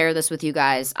I'll share this with you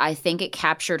guys. I think it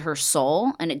captured her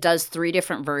soul, and it does 3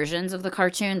 different versions of the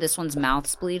cartoon. This one's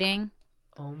mouth's bleeding.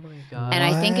 Oh my God. And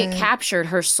I think it captured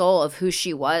her soul of who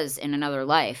she was in another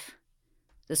life.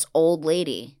 This old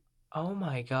lady. Oh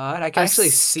my God. I can actually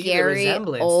see the scary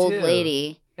resemblance old too.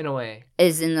 lady. in a way.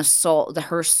 is in the soul.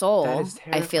 Her soul, That is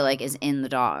I feel like, is in the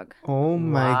dog. Oh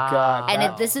my Wow. God. And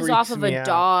that this is freaks off of me a out.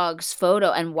 dog's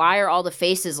photo. And why are all the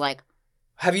faces like?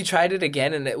 Have you tried it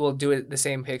again and it will do it the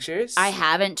same pictures? I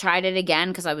haven't tried it again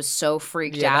because I was so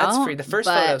freaked Yeah, out. that's free. The first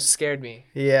but photo scared me.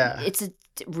 Yeah. It's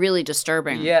really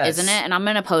disturbing, Yes. isn't it? And I'm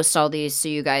gonna post all these so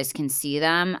you guys can see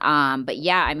them. But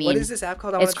yeah, I mean, What is this app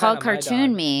called? I wanna it's try it called on my Cartoon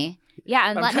dog. Me. Yeah,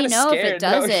 and I'm let me kinda know if scared, it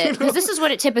does no, it you because know? this is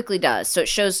what it typically does. So it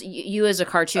shows you as a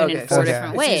cartoon in four so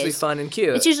different it's ways. usually fun and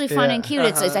cute. It's usually fun and Yeah. cute.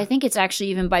 It's I think it's actually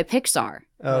even by Pixar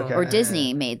Okay. or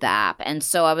Disney made the app. And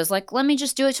so I was like, let me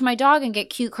just do it to my dog and get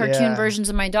cute cartoon Yeah. versions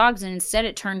of my dogs. And instead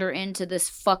it turned her into this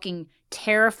fucking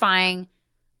terrifying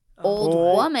old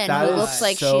Oh, woman that who is looks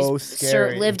like so she's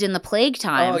scary. lived in the plague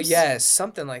times. Oh yes,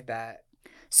 something like that.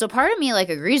 So part of me like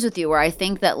agrees with you where I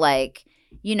think that like,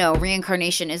 you know,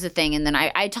 reincarnation is a thing. And then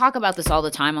I talk about this all the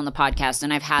time on the podcast.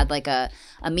 And I've had like a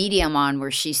medium on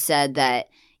where she said that,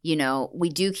 you know, we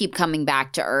do keep coming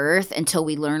back to Earth until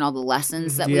we learn all the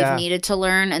lessons that Yeah. we've needed to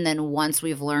learn. And then once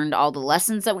we've learned all the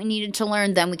lessons that we needed to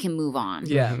learn, then we can move on.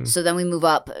 Yeah. Mhm. So then we move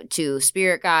up to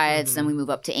spirit guides, then we move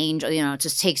up to angel. You know, it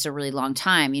just takes a really long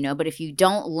time, you know. But if you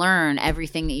don't learn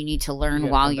everything that you need to learn You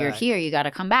gotta while come you're back. here, you got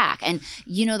to come back. And,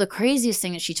 you know, the craziest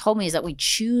thing that she told me is that we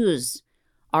choose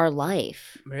our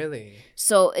life. Really?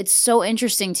 So it's so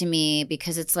interesting to me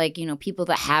because it's like, you know, people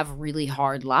that have really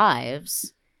hard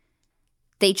lives,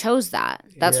 they chose that.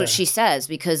 That's what Yeah. she says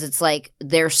because it's like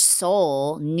their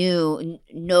soul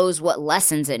knows what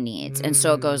lessons it needs. And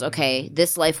so it goes, okay,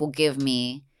 this life will give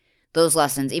me those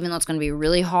lessons, even though it's going to be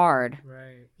really hard.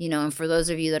 Right. You know, and for those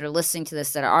of you that are listening to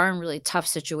this that are in really tough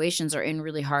situations or in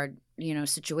really hard, you know,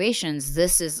 situations,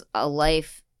 this is a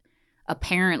life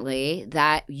apparently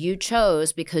that you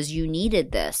chose because you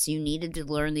needed this. You needed to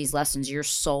learn these lessons. Your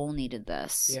soul needed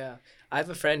this. Yeah. I have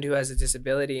a friend who has a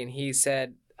disability and he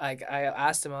said like I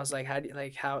asked him, I was like, how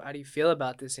do you feel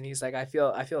about this? And he's like, I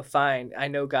feel fine. I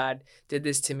know God did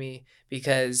this to me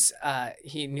because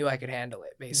he knew I could handle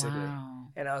it, basically. Wow.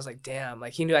 And I was like, damn,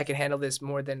 like he knew I could handle this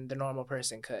more than the normal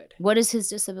person could. What is his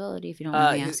disability, if you don't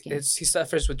mind me asking? He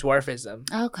suffers with dwarfism.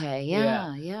 Okay,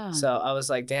 yeah. So I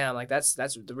was like, damn, like that's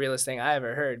the realest thing I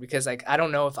ever heard because like I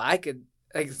don't know if I could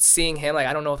like seeing him like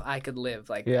I don't know if I could live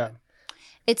like Yeah. that.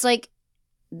 It's like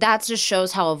that just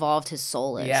shows how evolved his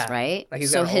soul is, Yeah. right? Like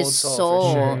he's so got an his old soul, for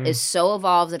soul sure. is so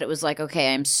evolved that it was like,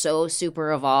 okay, I'm so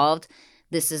super evolved.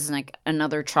 This is like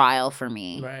another trial for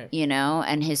me, Right. you know?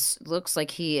 And his looks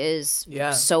like he is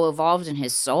Yeah. so evolved in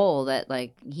his soul that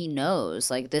like he knows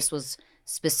like this was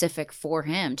specific for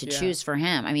him to Yeah. choose for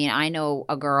him. I mean, I know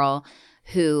a girl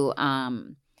who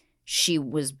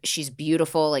she's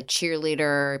beautiful, like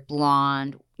cheerleader,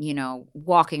 blonde, you know,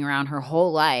 walking around her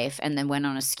whole life, and then went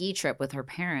on a ski trip with her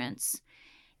parents,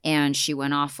 and she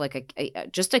went off like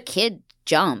just a kid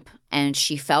jump, and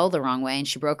she fell the wrong way, and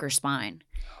she broke her spine,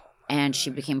 and she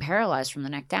became paralyzed from the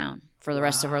neck down for the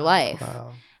rest of her life.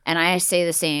 Wow. And I say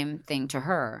the same thing to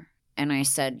her. And I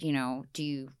said, you know, do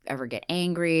you ever get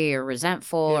angry or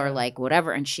resentful or Yeah. like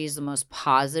whatever? And she's the most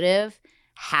positive,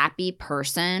 happy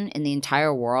person in the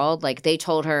entire world. Like they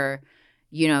told her,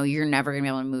 you know, you're never going to be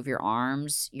able to move your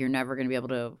arms. You're never going to be able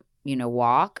to, you know,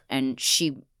 walk. And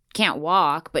she can't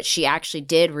walk, but she actually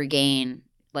did regain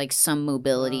like some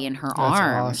mobility in her That's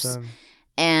arms. awesome.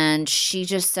 And she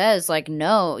just says, like,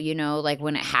 no, you know, like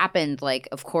when it happened, like,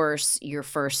 of course, your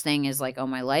first thing is like, oh,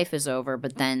 my life is over.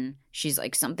 But then she's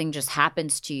like, something just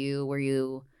happens to you where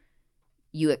you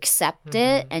accept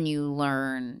it and you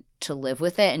learn to live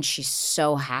with it. And she's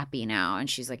so happy now. And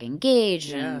she's like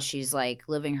engaged Yeah. and she's like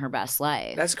living her best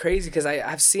life. That's crazy because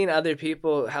I've seen other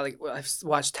people how like I've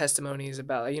watched testimonies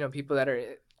about like, you know, people that are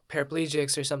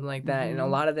paraplegics or something like that, and a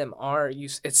lot of them are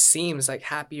it seems like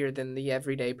happier than the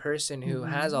everyday person who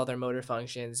has all their motor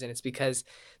functions, and it's because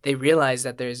they realize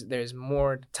that there's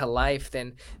more to life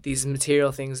than these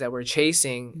material things that we're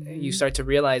chasing. You start to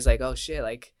realize like, oh shit,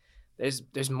 like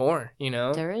there's more, you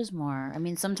know. There is more. I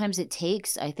mean, sometimes it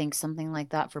takes, I think, something like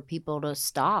that for people to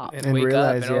stop And And wake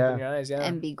realize, up and yeah. open your eyes, yeah.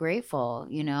 and be grateful,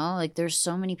 you know? Like there's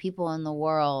so many people in the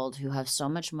world who have so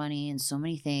much money and so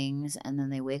many things, and then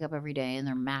they wake up every day and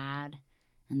they're mad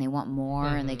and they want more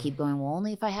and they keep going, well,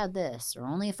 only if I had this or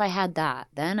only if I had that,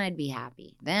 then I'd be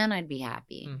happy. Then I'd be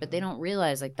happy. But they don't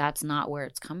realize like that's not where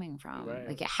it's coming from. Right.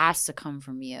 Like it has to come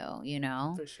from you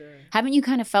know? For sure. Haven't you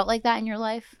kind of felt like that in your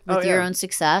life with Oh, your yeah. own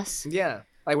success? Yeah,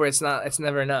 like where it's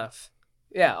never enough.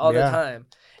 Yeah, all the Yeah. time.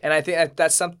 And I think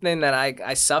that's something that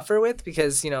I suffer with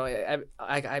because, you know,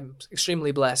 I'm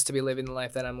extremely blessed to be living the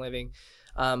life that I'm living.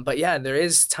 But yeah, there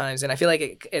is times, and I feel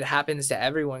like it happens to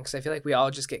everyone, because I feel like we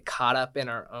all just get caught up in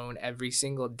our own every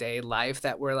single day life,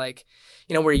 that we're like,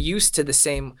 we're used to the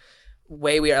same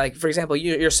way we are. Like, for example,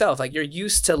 yourself, like, you're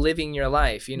used to living your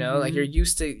life, like you're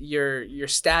used to your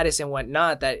status and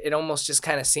whatnot, that it almost just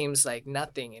kind of seems like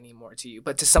nothing anymore to you.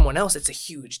 But to someone else, it's a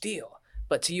huge deal.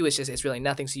 But to you, it's really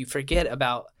nothing. So you forget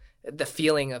about the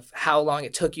feeling of how long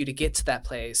it took you to get to that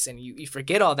place, and you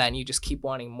forget all that, and you just keep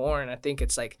wanting more. And I think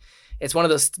it's like, it's one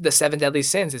of the 7 deadly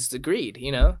sins. It's the greed,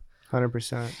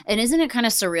 100%. And isn't it kind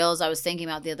of surreal? As I was thinking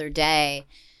about the other day,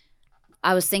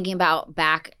 I was thinking about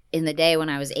back in the day when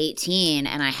I was 18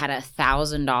 and I had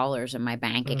 $1,000 in my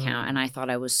bank account, and I thought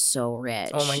I was so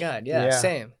rich. Oh my God. Yeah.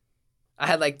 Same. I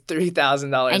had like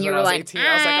 $3,000 and you when were I was like, 18.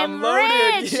 I was like, I'm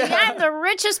loaded. Rich. Yeah. I'm the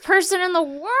richest person in the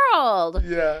world.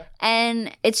 Yeah.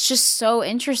 And it's just so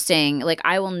interesting. Like,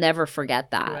 I will never forget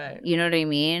that. Right. You know what I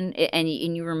mean? And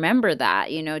you remember that,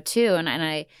 too.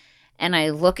 And I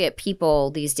look at people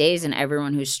these days and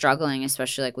everyone who's struggling,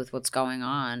 especially like with what's going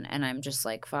on, and I'm just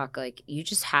like, fuck, like, you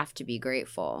just have to be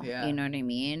grateful. Yeah. You know what I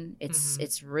mean?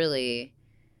 It's really,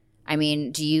 I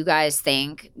mean, do you guys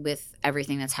think with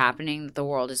everything that's happening that the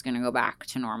world is going to go back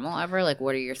to normal ever? Like,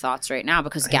 what are your thoughts right now?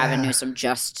 Because Gavin Newsom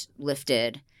just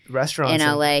lifted Restaurants in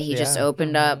LA. He just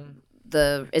opened up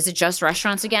is it just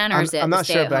restaurants again, or is it? I'm not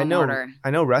sure, but I order?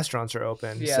 know restaurants are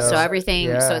open. Yeah. So everything.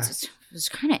 Yeah. So it's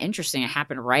kind of interesting. It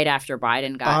happened right after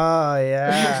Biden got. Oh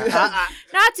yeah.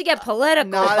 Not to get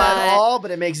political, Not at all,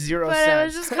 but it makes zero but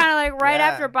sense. it was just kind of like right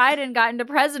after Biden got into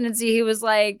presidency, he was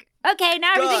like, "Okay,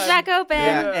 now everything's back open.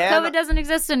 Yeah. COVID doesn't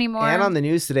exist anymore." And on the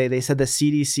news today, they said the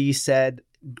CDC said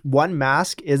one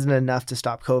mask isn't enough to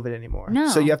stop COVID anymore. No.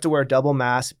 So you have to wear a double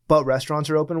mask, but restaurants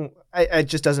are open. It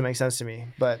just doesn't make sense to me.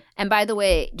 But And by the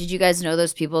way, did you guys know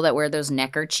those people that wear those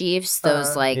neckerchiefs,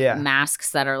 those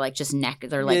masks that are like just neck?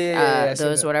 They're like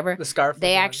those whatever. The scarf.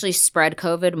 They actually spread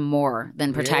COVID more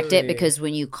than protect it, because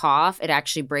when you cough, it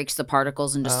actually breaks the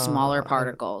particles into smaller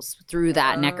particles through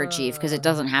that neckerchief, because it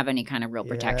doesn't have any kind of real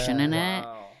protection in it.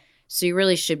 Wow. So you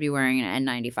really should be wearing an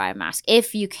N95 mask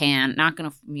if you can. Not going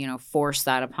to, force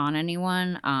that upon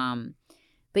anyone.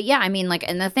 But yeah, I mean, like,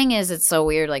 and the thing is, it's so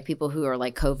weird, like, people who are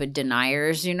like COVID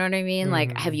deniers, you know what I mean?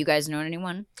 Like, have you guys known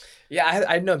anyone? Yeah,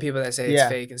 I've known people that say it's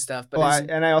fake and stuff. But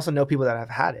I also know people that have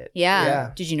had it.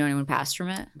 Yeah. Did you know anyone passed from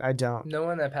it? I don't. no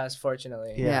one that passed,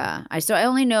 fortunately. Yeah. I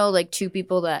only know like 2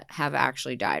 people that have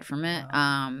actually died from it.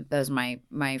 That was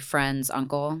my friend's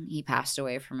uncle. He passed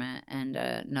away from it, and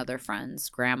another friend's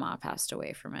grandma passed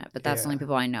away from it. But that's the only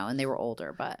people I know, and they were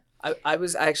older. But I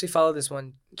actually followed this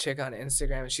one chick on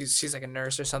Instagram, and she's like a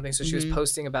nurse or something. So she was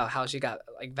posting about how she got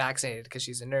like vaccinated because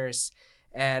she's a nurse.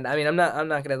 And I mean, I'm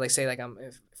not gonna like say like I'm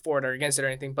for it or against it or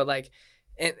anything, but like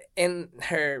in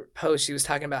her post, she was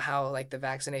talking about how like the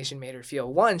vaccination made her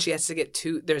feel. One, she has to get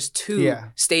there's two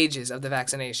stages of the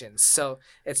vaccinations. So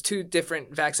it's 2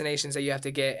 different vaccinations that you have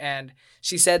to get. And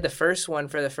she said the first one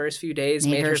for the first few days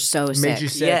made her so sick. Made you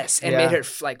sick. Yes, and made her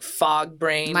like fog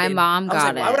brain. My mom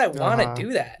got it. Why would I want to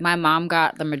do that? My mom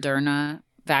got the Moderna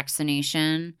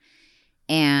vaccination,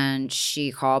 and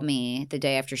she called me the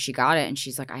day after she got it, and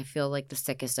she's like, I feel like the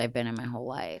sickest I've been in my whole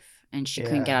life. And she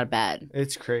couldn't get out of bed.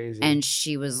 It's crazy. And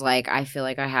she was like, I feel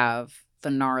like I have the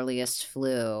gnarliest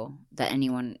flu that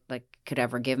anyone like could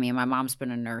ever give me. And my mom's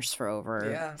been a nurse for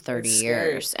over 30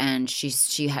 years. And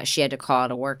she had to call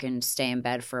out of work and stay in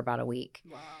bed for about a week.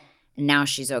 Wow. And now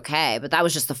she's okay. But that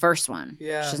was just the first one.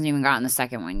 Yeah. She hasn't even gotten the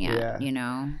second one yet,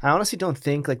 I honestly don't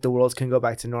think like the world can go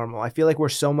back to normal. I feel like we're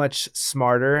so much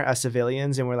smarter as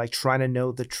civilians, and we're like trying to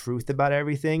know the truth about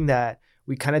everything, that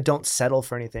we kind of don't settle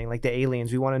for anything. Like the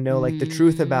aliens, we want to know like the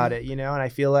truth about it, And I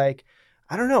feel like,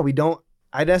 I don't know,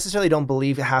 I necessarily don't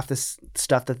believe half this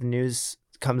stuff that the news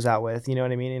comes out with, you know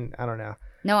what I mean? And I don't know.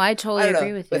 No, I totally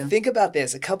agree with you. But think about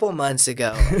this. A couple months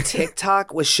ago,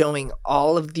 TikTok was showing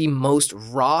all of the most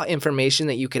raw information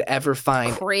that you could ever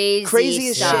find. Crazy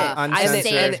as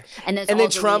shit. And then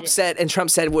Trump said,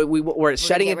 we're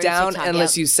shutting it down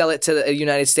unless you sell it to the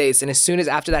United States. And as soon as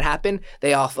after that happened,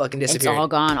 they all fucking disappeared. It's all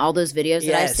gone. All those videos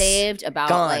that I saved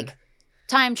about like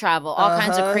time travel, all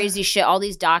kinds of crazy shit, all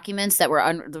these documents that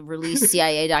were the released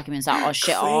CIA documents,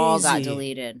 all got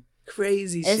deleted.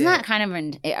 Crazy shit. Isn't that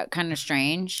kind of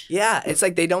strange? Yeah, it's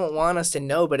like they don't want us to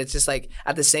know, but it's just like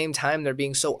at the same time they're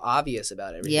being so obvious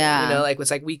about everything. Yeah, like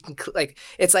it's like we can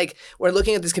it's like we're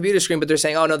looking at this computer screen, but they're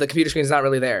saying, "Oh no, the computer screen is not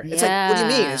really there." It's like, what do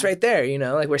you mean? It's right there.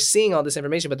 Like we're seeing all this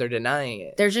information, but they're denying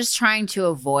it. They're just trying to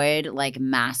avoid like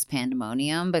mass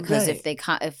pandemonium, because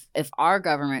if our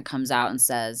government comes out and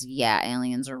says, "Yeah,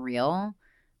 aliens are real,"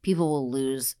 people will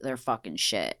lose their fucking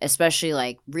shit. Especially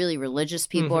like really religious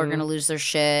people are gonna lose their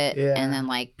shit, and then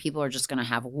like people are just gonna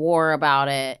have war about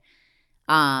it.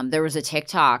 There was a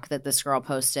TikTok that this girl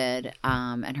posted,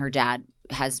 and her dad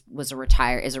is a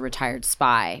retired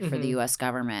spy for the U.S.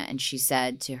 government, and she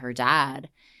said to her dad,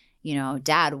 you know,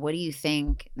 Dad, what do you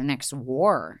think the next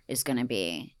war is going to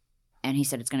be? And he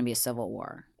said it's going to be a civil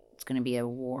war. It's going to be a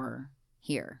war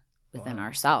here within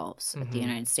ourselves, with the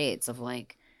United States, of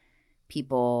like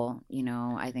people, you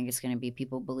know, I think it's going to be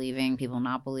people believing, people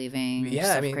not believing,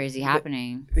 stuff crazy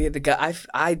happening.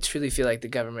 I truly feel like the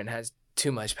government has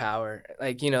too much power.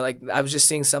 Like, you know, like I was just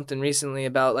seeing something recently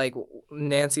about like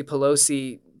Nancy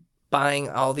Pelosi buying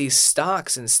all these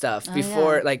stocks and stuff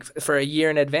before like for a year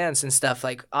in advance and stuff.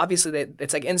 Like obviously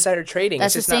it's like insider trading.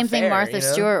 That's it's the just same not thing fair, Martha you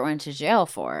know? Stewart went to jail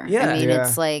for. Yeah. I mean,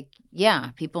 it's like,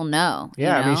 people know.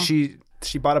 Yeah, you know? I mean,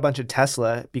 she bought a bunch of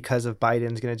Tesla because of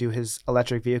Biden's going to do his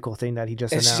electric vehicle thing that he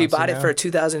just announced. She bought it for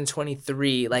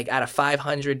 2023, like at a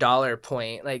 $500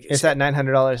 point. Like it's at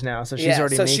 $900 now, so she's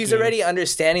already. So she's already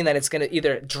understanding that it's going to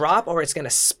either drop or it's going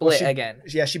to split again.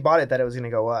 Yeah, she bought it that it was going to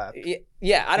go up.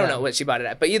 Yeah, I don't know what she bought it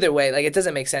at, but either way, like it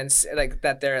doesn't make sense. Like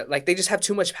that they're like they just have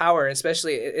too much power,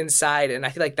 especially inside, and I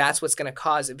feel like that's what's going to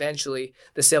cause eventually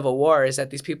the civil war. Is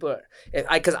that these people are?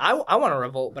 Because I want to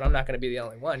revolt, but I'm not going to be the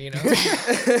only one, you know.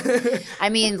 I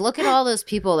mean, look at all those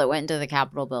people that went into the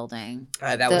Capitol building.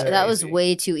 That was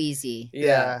way too easy.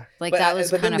 Yeah, like that was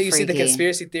kind of freaky. You see the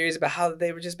conspiracy theories about how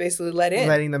they were just basically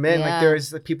letting them in. Like there's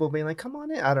the people being like, "Come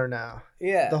on in." I don't know.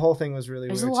 Yeah, the whole thing was really.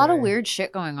 There's weird a lot of weird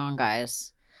shit going on,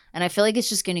 guys. And I feel like it's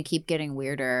just going to keep getting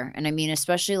weirder. And I mean,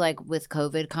 especially like with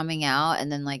COVID coming out, and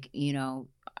then like, you know,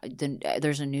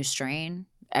 there's a new strain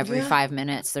every 5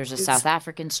 minutes. There's a South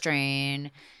African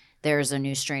strain. There's a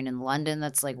new strain in London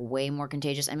that's like way more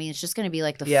contagious. I mean, it's just going to be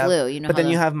like the flu, you know. But then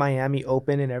you have Miami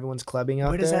open and everyone's clubbing out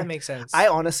there. Where does that make sense? I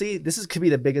honestly, could be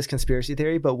the biggest conspiracy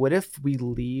theory, but what if we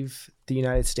leave the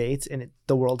United States and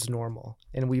the world's normal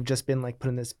and we've just been like put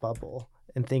in this bubble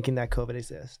and thinking that COVID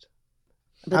exists?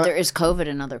 But there is COVID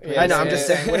in other places. I know. I'm just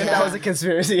saying. What if that was a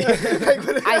conspiracy?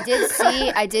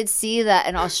 I did see that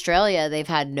in Australia they've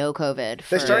had no COVID.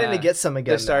 They're starting to get some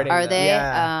again. They're starting. Are they?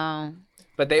 Yeah.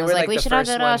 But they were like we the should all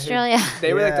first go to one Australia.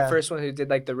 They were like the first one who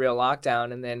did like the real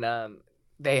lockdown, and then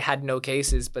they had no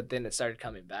cases, but then it started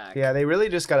coming back. Yeah, they really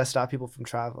just got to stop people from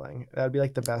traveling. That would be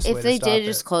like the best way to stop it. If they did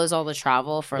just close all the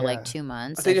travel for like 2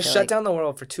 months. If they just shut down the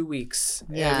world for 2 weeks.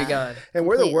 Yeah. It'd be gone. And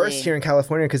we're the worst here in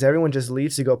California because everyone just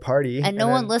leaves to go party. And no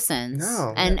one listens.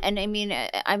 No. And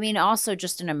I mean also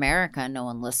just in America, no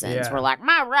one listens. Yeah. We're like,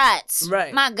 my rights,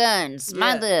 my guns,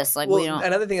 my this. Like we don't.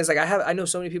 Another thing is like I know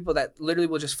so many people that literally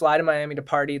will just fly to Miami to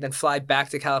party, then fly back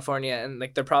to California, and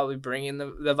like they're probably bringing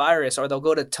the virus, or they'll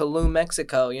go to Tulum,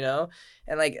 Mexico, you know.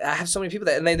 And like I have so many people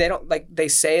that, and they don't like, they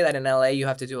say that in LA you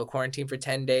have to do a quarantine for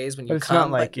 10 days when you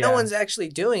come, but no one's actually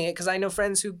doing it, because I know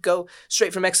friends who go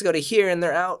straight from Mexico to here and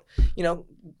they're out, you know,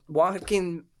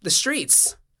 walking the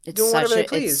streets, doing whatever they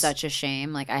please. It's such a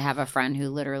shame. Like I have a friend who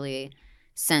literally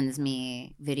sends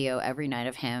me video every night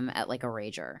of him at like a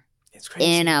rager. It's crazy.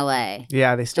 In LA.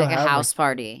 Yeah, they still like have a house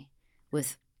party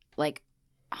with like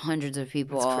hundreds of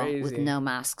people with no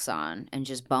masks on and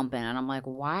just bumping, and I'm like,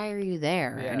 why are you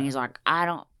there? And he's like,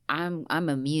 I'm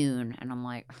immune, and I'm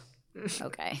like,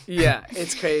 okay. Yeah,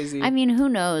 it's crazy. I mean, who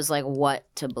knows like what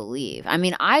to believe? I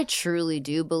mean, I truly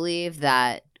do believe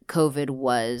that COVID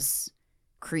was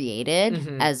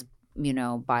created as, you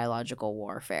know, biological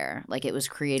warfare. Like it was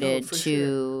created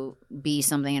to be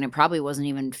something, and it probably wasn't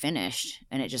even finished,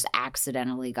 and it just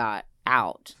accidentally got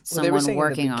out. Well, they were saying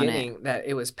working in the beginning on it that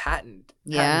it was patented.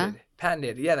 Yeah.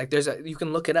 Yeah, like you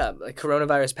can look it up, like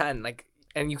coronavirus patent, like,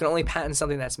 and you can only patent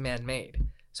something that's man-made.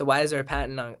 So why is there a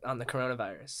patent on the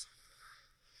coronavirus?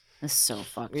 That's so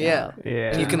fucked up.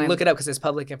 Yeah. And you can look it up because it's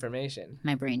public information.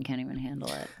 My brain can't even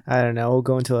handle it. I don't know. We'll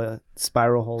go into a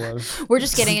spiral hole of... We're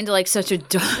just getting into like such a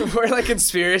dark... We're like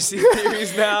conspiracy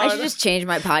theories now. I should just change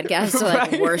my podcast to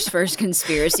like worst first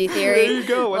conspiracy theory. There you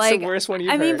go. What's like, the worst one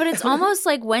you've heard? I mean, heard? but it's almost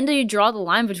like, when do you draw the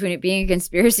line between it being a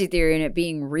conspiracy theory and it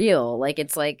being real? Like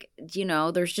it's like, you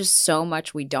know, there's just so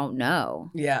much we don't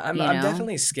know. Yeah, I'm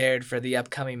definitely scared for the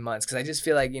upcoming months, because I just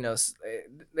feel like, you know,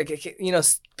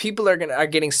 people are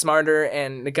getting smarter,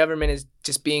 and the government is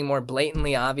just being more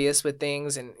blatantly obvious with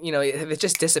things, and you know, if it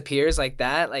just disappears like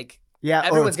that, like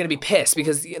everyone's gonna be pissed,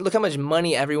 because look how much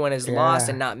money everyone has lost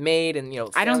and not made, and you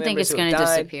know, I don't think it's gonna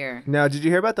disappear. No, did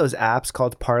you hear about those apps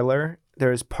called Parler?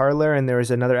 There's Parler, and there was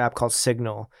another app called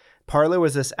Signal. Parler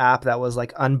was this app that was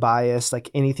like unbiased, like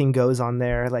anything goes on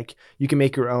there, like you can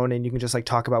make your own and you can just like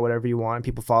talk about whatever you want and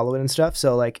people follow it and stuff.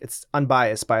 So like it's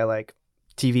unbiased by like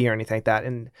TV or anything like that,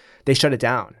 and they shut it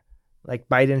down. like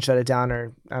Biden shut it down,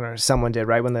 or I don't know, someone did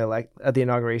right when the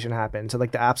inauguration happened. So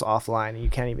like the app's offline and you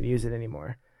can't even use it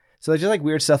anymore. So it's just like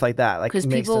weird stuff like that. Like Because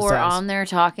makes people no were sense. on there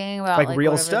talking about like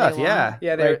real whatever stuff. they Yeah. want.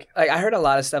 Yeah, like I heard a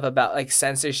lot of stuff about like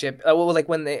censorship. Well, like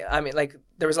when there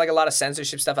was like a lot of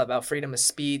censorship stuff about freedom of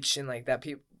speech and like that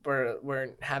people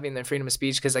weren't having their freedom of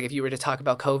speech because like if you were to talk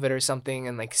about COVID or something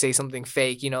and like say something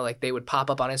fake, like they would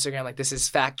pop up on Instagram like this is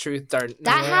fact, truth, or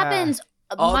That happens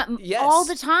all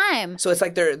the time. So it's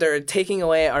like they're taking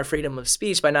away our freedom of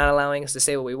speech by not allowing us to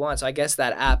say what we want. So I guess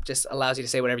that app just allows you to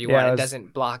say whatever you want. It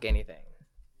doesn't block anything.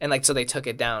 And like so they took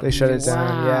it down. They shut it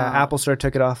down. Yeah, Apple Store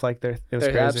took it off. Like it was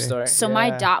their crazy. app store. So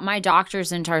my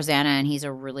doctor's in Tarzana, and he's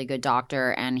a really good doctor,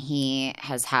 and he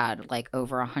has had like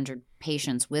over 100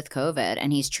 patients with COVID,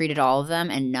 and he's treated all of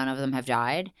them, and none of them have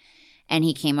died. And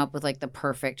he came up with like the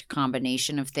perfect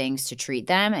combination of things to treat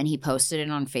them, and he posted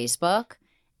it on Facebook.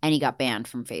 And he got banned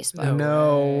from Facebook.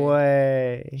 No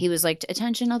way. He was like,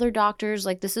 attention other doctors,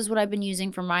 like this is what I've been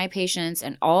using for my patients.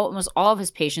 And almost all of his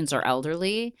patients are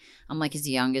elderly. I'm like his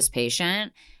youngest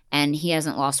patient. And he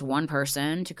hasn't lost one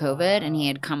person to COVID. And he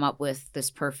had come up with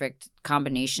this perfect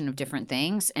combination of different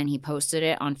things. And he posted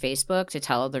it on Facebook to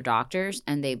tell other doctors.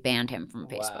 And they banned him from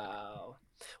Facebook. Wow.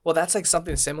 Well, that's like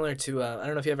something similar to, I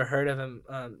don't know if you ever heard of him.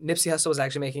 Nipsey Hussle was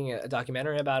actually making a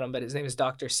documentary about him, but his name is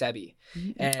Dr. Sebi.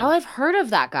 And I've heard of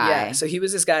that guy. Yeah, so he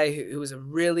was this guy who was a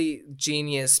really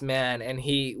genius man, and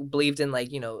he believed in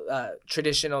like,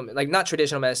 traditional, like not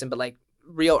traditional medicine, but like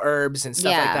real herbs and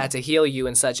stuff like that to heal you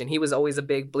and such. And he was always a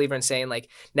big believer in saying like,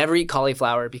 never eat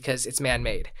cauliflower because it's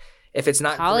man-made. If it's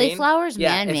not cauliflower's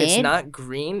man-made. If it's not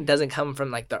green, it doesn't come from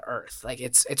like the earth. Like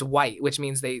it's white, which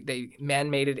means they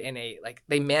man-made it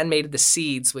they man-made the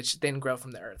seeds, which then grow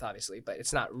from the earth, obviously. But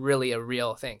it's not really a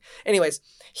real thing. Anyways,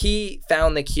 he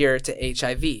found the cure to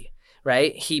HIV.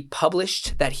 Right? He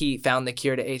published that he found the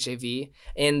cure to HIV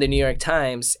in the New York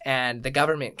Times, and the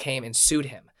government came and sued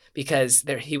him because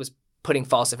he was putting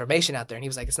false information out there. And he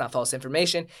was like, it's not false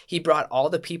information. He brought all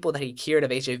the people that he cured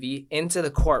of HIV into the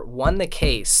court, won the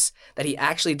case that he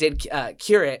actually did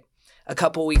cure it. A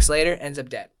couple weeks later, ends up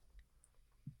dead.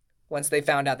 Once they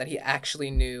found out that he actually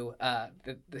knew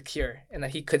the cure and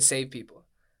that he could save people.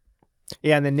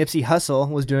 Yeah, and then Nipsey Hussle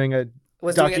was doing a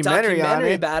documentary on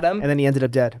it, about him. And then he ended up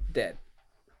dead.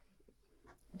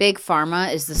 Big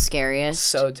Pharma is the scariest.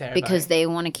 So terrifying. Because they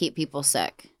want to keep people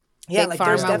sick. Yeah, Big like Pharma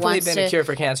there's definitely wants been a cure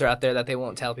for cancer out there that they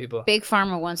won't tell people. Big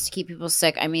Pharma wants to keep people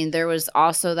sick. I mean, there was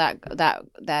also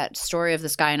that story of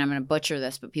this guy, and I'm going to butcher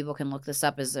this, but people can look this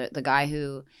up, is the guy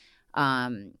who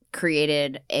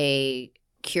created a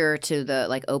cure to the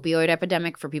like opioid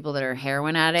epidemic for people that are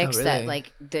heroin addicts. Oh, really? That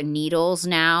like the needles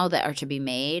now that are to be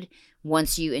made,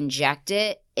 once you inject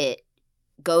it, it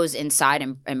goes inside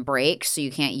and breaks, so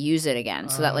you can't use it again.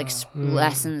 So that like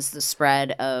lessens the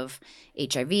spread of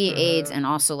HIV, AIDS, and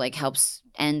also like helps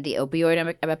end the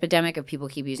opioid epidemic of people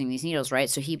keep using these needles, right?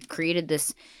 So he created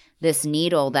this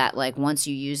needle that like once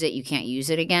you use it, you can't use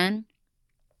it again.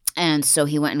 And so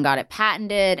he went and got it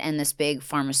patented, and this big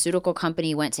pharmaceutical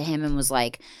company went to him and was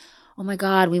like, oh my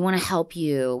God, we want to help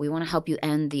you. We want to help you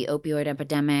end the opioid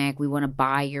epidemic. We want to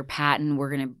buy your patent. We're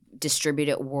going to distribute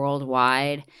it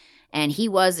worldwide. And he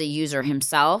was a user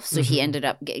himself, so he ended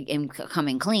up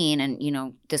coming clean.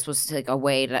 And, this was like a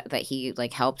way that he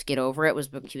like helped get over it.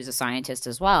 He was a scientist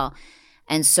as well.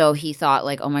 And so he thought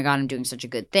like, oh my God, I'm doing such a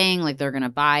good thing. Like they're going to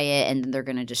buy it and then they're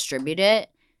going to distribute it.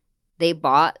 They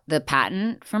bought the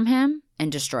patent from him and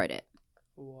destroyed it.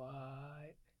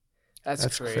 What?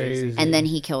 That's crazy. And then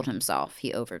he killed himself.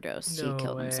 He overdosed. No He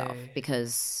killed way. himself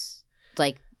because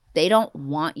like they don't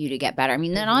want you to get better. I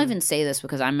mean, then I'll even say this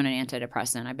because I'm on an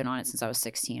antidepressant. I've been on it since I was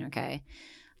 16, okay?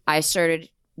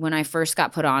 When I first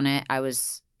got put on it, I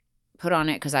was put on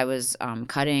it because I was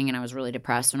cutting and I was really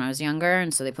depressed when I was younger.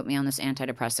 And so they put me on this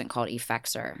antidepressant called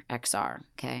Effexor, XR,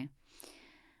 okay?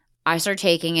 I started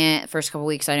taking it. First couple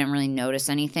weeks, I didn't really notice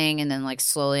anything. And then like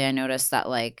slowly I noticed that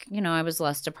like, I was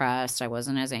less depressed. I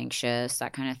wasn't as anxious,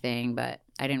 that kind of thing. But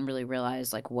I didn't really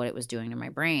realize like what it was doing to my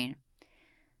brain.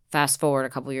 Fast forward a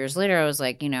couple years later, I was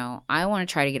like, I want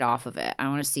to try to get off of it. I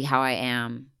want to see how I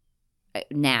am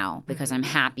now because I'm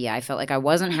happy. I felt like I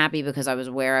wasn't happy because I was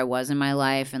where I was in my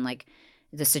life and like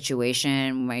the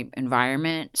situation, my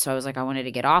environment. So I was like, I wanted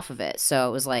to get off of it. So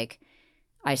it was like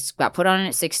I got put on it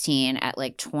at 16. At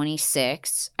like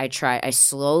 26, I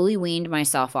slowly weaned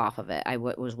myself off of it. I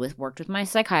worked with my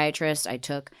psychiatrist.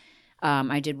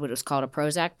 I did what was called a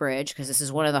Prozac bridge because this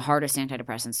is one of the hardest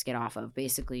antidepressants to get off of.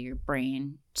 Basically, your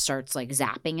brain starts like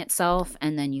zapping itself,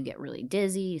 and then you get really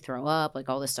dizzy, you throw up, like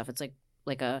all this stuff. It's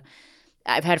like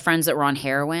I've had friends that were on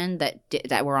heroin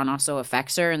that were on also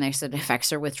Effexor, and they said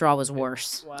Effexor withdrawal was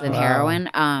worse than heroin.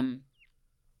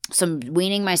 So I'm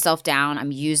weaning myself down.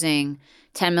 I'm using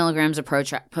 10 milligrams of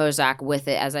Prozac with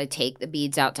it as I take the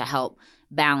beads out to help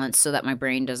balance so that my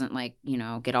brain doesn't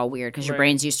get all weird because your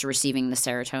brain's used to receiving the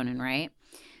serotonin, right?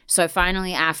 So I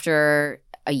finally, after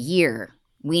a year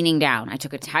weaning down, I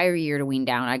took an entire year to wean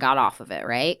down. I got off of it,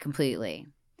 right? Completely.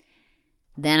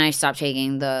 Then I stopped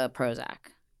taking the Prozac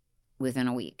within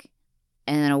a week.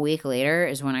 And then a week later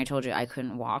is when I told you I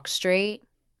couldn't walk straight.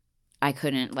 I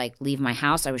couldn't leave my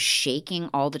house. I was shaking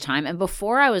all the time. And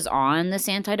before I was on this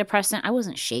antidepressant, I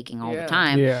wasn't shaking all the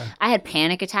time. Yeah. I had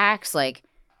panic attacks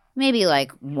maybe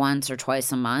once or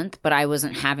twice a month, but I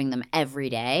wasn't having them every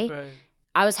day. Right.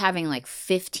 I was having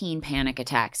 15 panic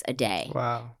attacks a day.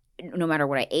 Wow. No matter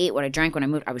what I ate, what I drank, when I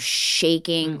moved, I was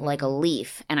shaking like a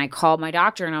leaf. And I called my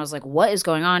doctor and I was like, what is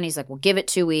going on? He's like, well, give it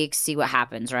 2 weeks, see what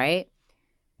happens, right?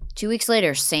 2 weeks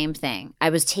later, same thing. I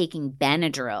was taking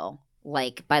Benadryl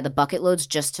by the bucket loads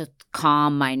just to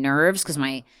calm my nerves because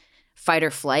my fight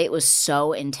or flight was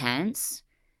so intense.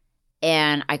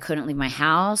 And I couldn't leave my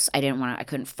house. I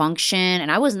couldn't function.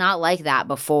 And I was not like that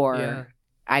before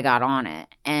I got on it.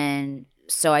 And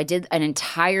so I did an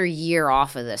entire year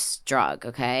off of this drug,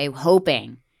 okay,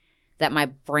 hoping that my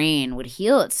brain would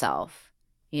heal itself,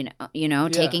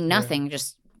 taking nothing,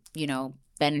 just,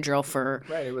 Benadryl for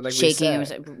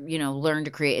shaking, learn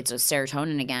to create it's a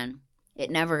serotonin again. It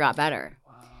never got better.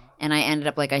 Wow. And I ended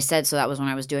up, like I said, so that was when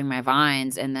I was doing my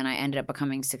Vines, and then I ended up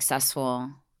becoming successful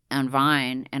on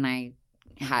Vine, and I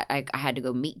had to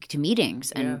go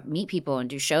meetings and meet people and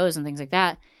do shows and things like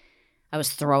that. I was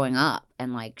throwing up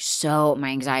and my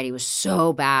anxiety was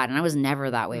so bad, and I was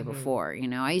never that way before.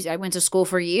 I went to school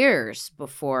for years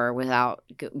before without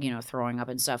throwing up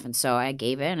and stuff, and so I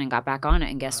gave in and got back on it.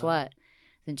 And guess what?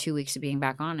 Within 2 weeks of being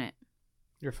back on it,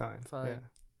 you're fine. Yeah.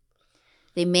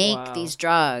 They make these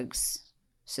drugs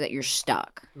so that you're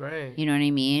stuck. Right. You know what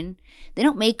I mean? They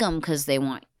don't make them because they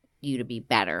want you to be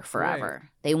better forever. Right.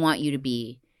 They want you to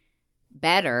be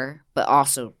better, but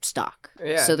also stuck.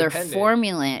 Yeah, so they're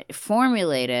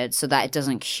formulated so that it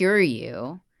doesn't cure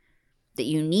you, that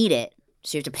you need it.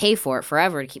 So you have to pay for it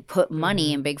forever to put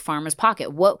money in Big Pharma's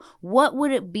pocket. What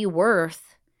would it be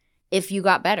worth if you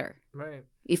got better? Right.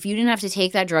 If you didn't have to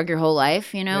take that drug your whole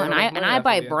life, and I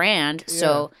buy brand,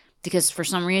 so because for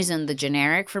some reason the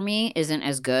generic for me isn't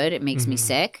as good, it makes me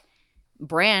sick.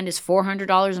 Brand is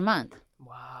 $400 a month.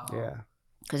 Wow. Yeah.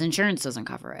 Because insurance doesn't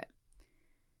cover it.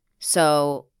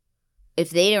 So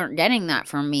if they aren't getting that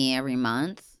from me every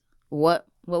month, what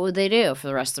would they do for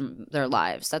the rest of their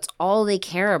lives? That's all they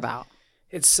care about.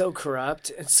 It's so corrupt.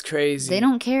 It's crazy. They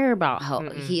don't care about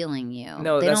healing you.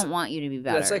 No, they don't want you to be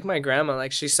better. That's like my grandma.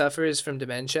 She suffers from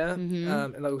dementia.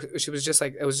 And she was just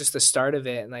it was just the start of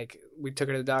it. And we took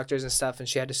her to the doctors and stuff, and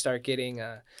she had to start getting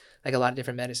a lot of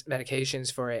different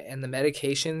medications for it. And the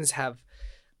medications have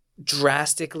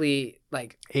drastically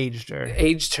aged her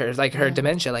her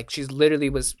dementia. She's literally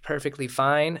was perfectly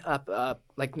fine up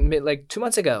 2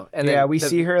 months ago. And then we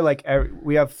see her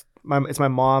we have it's my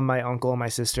mom, my uncle, and my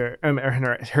sister,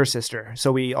 her sister.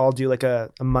 So we all do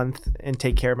a month and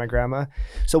take care of my grandma.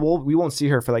 So we won't see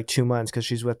her for 2 months because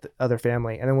she's with other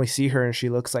family, and then we see her and she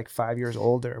looks 5 years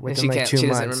older within 2 months. She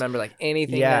doesn't remember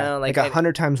anything now.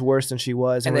 100 times worse than she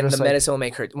was. And then the medicine will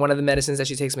make her. One of the medicines that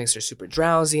she takes makes her super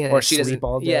drowsy, and or she sleep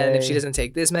all day. Yeah, and if she doesn't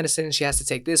take this medicine, she has to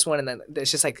take this one, and then it's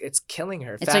just it's killing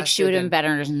her. It's she would have been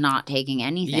better just not taking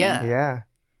anything. Yeah.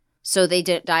 So they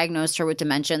diagnosed her with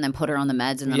dementia and then put her on the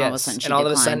meds, and then all of a sudden she declined. And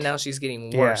all of a sudden now she's getting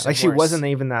worse. She wasn't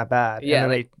even that bad. Yeah.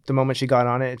 And then the moment she got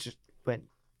on it, it just went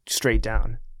straight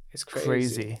down. It's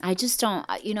crazy. I just don't,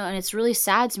 and it's really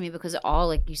sad to me because it all,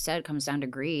 like you said, comes down to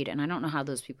greed. And I don't know how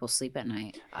those people sleep at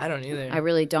night. I don't either. I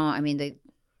really don't. I mean, they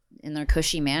in their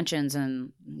cushy mansions,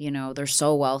 and they're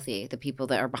so wealthy. The people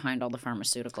that are behind all the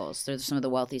pharmaceuticals, they're some of the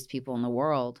wealthiest people in the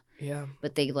world. Yeah,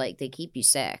 but they keep you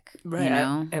sick, right?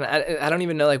 And I don't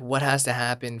even know what has to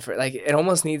happen for it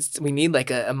almost we need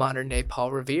a modern day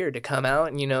Paul Revere to come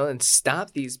out and and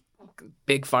stop these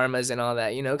big pharmas and all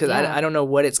that, because I don't know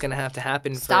what it's gonna have to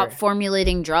happen. Stop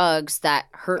formulating drugs that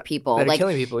hurt people, that are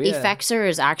killing people. Yeah, Effexor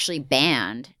is actually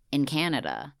banned in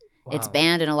Canada. Wow. It's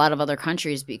banned in a lot of other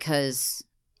countries because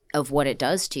of what it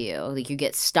does to you. You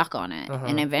get stuck on it.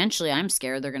 And eventually I'm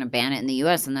scared they're going to ban it in the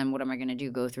US, and then what am I going to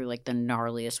do? Go through the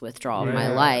gnarliest withdrawal of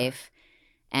my life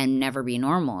and never be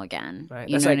normal again. Right.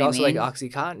 You That's know what also I mean?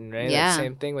 Oxycontin, right? Yeah.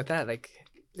 Same thing with that.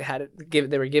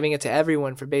 They were giving it to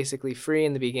everyone for basically free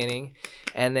in the beginning,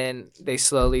 and then they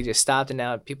slowly just stopped, and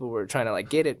now people were trying to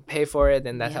get it, pay for it.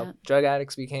 Then that's how drug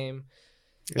addicts became.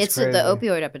 It's the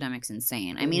opioid epidemic's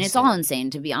insane. I mean, it's all insane,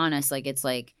 to be honest. Like, it's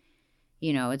like,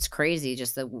 you know, it's crazy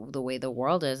just the way the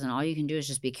world is, and all you can do is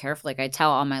just be careful. Like, I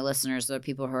tell all my listeners, the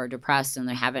people who are depressed and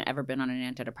they haven't ever been on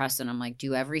an antidepressant, I'm like,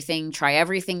 try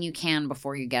everything you can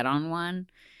before you get on one.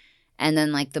 And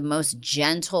then, like, the most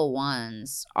gentle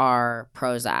ones are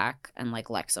Prozac and, like,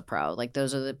 Lexapro. Like,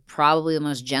 those are probably the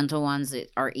most gentle ones that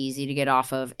are easy to get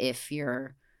off of if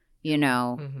you're, you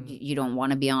know, you don't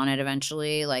want to be on it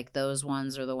eventually. Like, those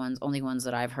ones are the only ones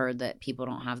that I've heard that people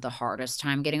don't have the hardest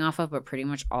time getting off of. But pretty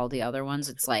much all the other ones,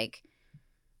 it's like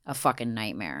a fucking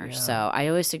nightmare. Yeah. So I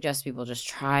always suggest people just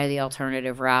try the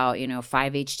alternative route, you know,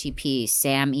 5-HTP,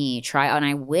 SAMe, and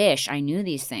I wish I knew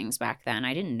these things back then.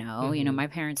 I didn't know, you know, my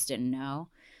parents didn't know.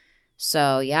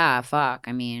 So yeah,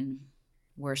 I mean,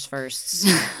 worst firsts.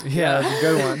 Yeah, that's a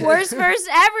good one. Worst first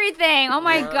everything. Oh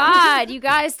my God. You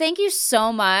guys, thank you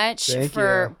so much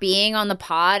for being on the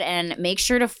pod, and make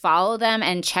sure to follow them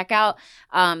and check out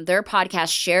their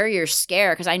podcast, Share Your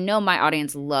Scare, because I know my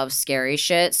audience loves scary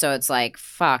shit. So it's like,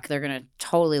 fuck, they're going to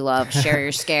totally love Share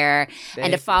Your Scare.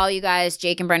 And to follow you guys,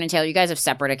 Jake and Brennen Taylor, you guys have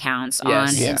separate accounts on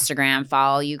Instagram.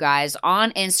 Follow you guys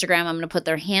on Instagram. I'm going to put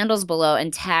their handles below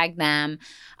and tag them.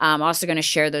 I'm also going to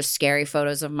share those scary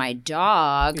photos of my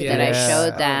dog that I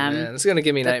showed them. Oh, it's going to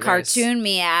give me nightmares. Cartoon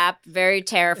Me app, very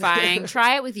terrifying.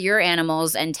 Try it with your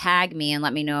animals and tag me and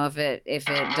let me know if it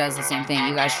does the same thing.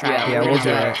 You guys try it. Yeah, we'll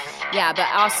do it. Yeah, but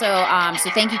also,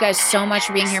 so thank you guys so much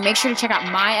for being here. Make sure to check out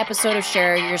my episode of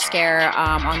Share Your Scare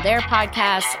on their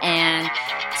podcast. And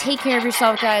take care of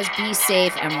yourself, guys. Be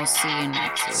safe, and we'll see you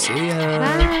next week. See ya.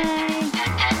 Bye.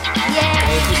 Yay.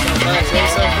 Thank you so much.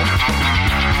 Thanks so much.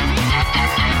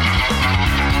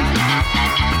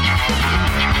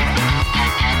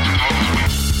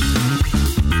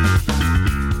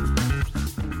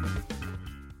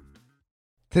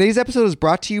 Today's episode is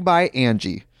brought to you by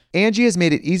Angie. Angie has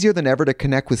made it easier than ever to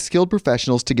connect with skilled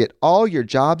professionals to get all your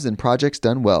jobs and projects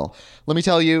done well. Let me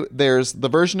tell you, there's the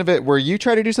version of it where you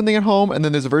try to do something at home, and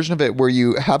then there's a version of it where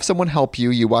you have someone help you,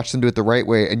 you watch them do it the right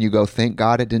way, and you go, thank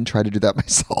God I didn't try to do that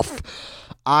myself.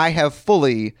 I have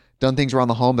fully done things around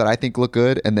the home that I think look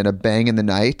good, and then a bang in the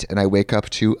night, and I wake up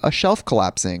to a shelf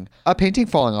collapsing, a painting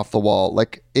falling off the wall.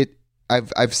 Like,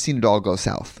 I've seen it all go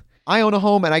south. I own a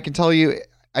home, and I can tell you,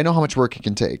 I know how much work it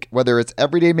can take. Whether it's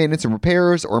everyday maintenance and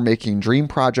repairs or making dream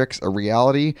projects a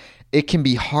reality, it can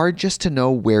be hard just to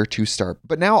know where to start.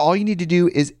 But now all you need to do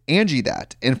is Angie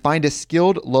that and find a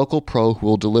skilled local pro who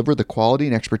will deliver the quality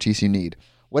and expertise you need.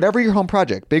 Whatever your home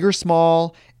project, big or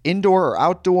small, indoor or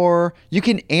outdoor, you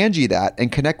can Angie that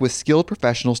and connect with skilled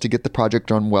professionals to get the project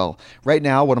done well. Right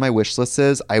now, one of my wish lists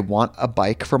is I want a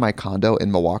bike for my condo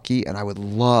in Milwaukee, and I would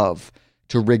love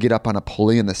to rig it up on a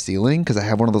pulley in the ceiling because I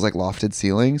have one of those like lofted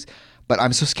ceilings, but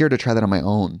I'm so scared to try that on my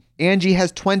own. Angie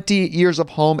has 20 years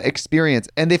of home experience,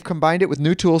 and they've combined it with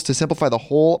new tools to simplify the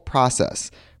whole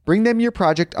process. Bring them your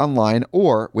project online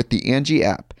or with the Angie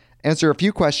app. Answer a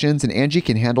few questions and Angie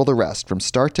can handle the rest from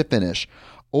start to finish,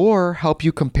 or help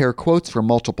you compare quotes from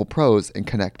multiple pros and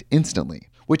connect instantly,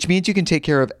 which means you can take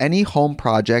care of any home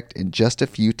project in just a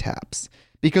few taps.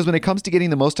 Because when it comes to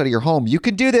getting the most out of your home, you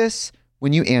can do this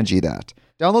when you Angie that.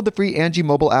 Download the free Angie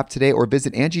mobile app today or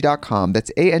visit Angie.com. That's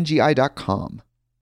ANGI.com.